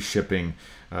 off, free shipping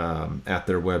at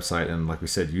their website. And like we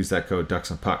said, use that code Ducks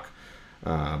and Puck.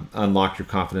 Unlock your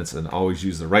confidence and always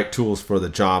use the right tools for the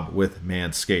job with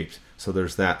Manscaped. So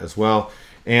there's that as well.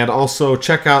 And also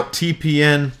check out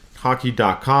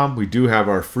tpnhockey.com. We do have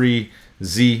our free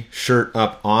Z shirt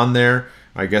up on there.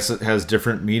 I guess it has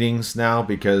different meanings now,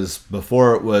 because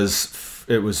before it was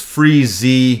free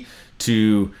Z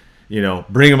to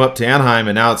bring him up to Anaheim,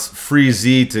 and now it's free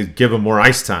Z to give him more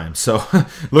ice time. So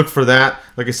look for that.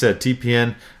 Like I said,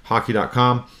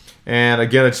 tpnhockey.com. And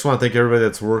again, I just want to thank everybody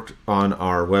that's worked on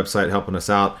our website, helping us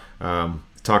out.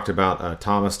 Talked about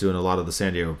Thomas doing a lot of the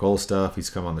San Diego goal stuff. He's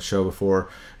come on the show before.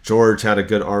 George had a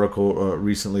good article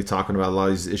recently talking about a lot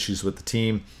of these issues with the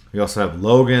team. We also have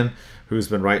Logan, who's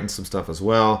been writing some stuff as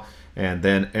well. And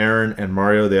then Aaron and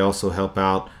Mario, they also help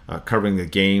out covering the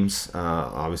games,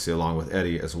 obviously along with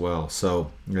Eddie as well.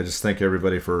 So I just thank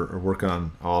everybody for working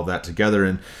on all of that together.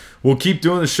 And we'll keep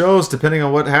doing the shows depending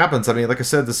on what happens. I mean, like I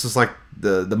said, this is like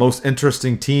the most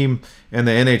interesting team in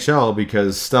the NHL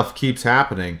because stuff keeps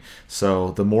happening.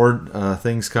 So the more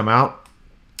things come out,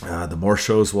 the more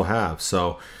shows we'll have.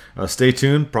 So stay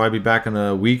tuned. Probably be back in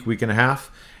a week and a half.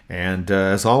 And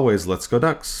as always, let's go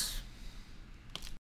Ducks.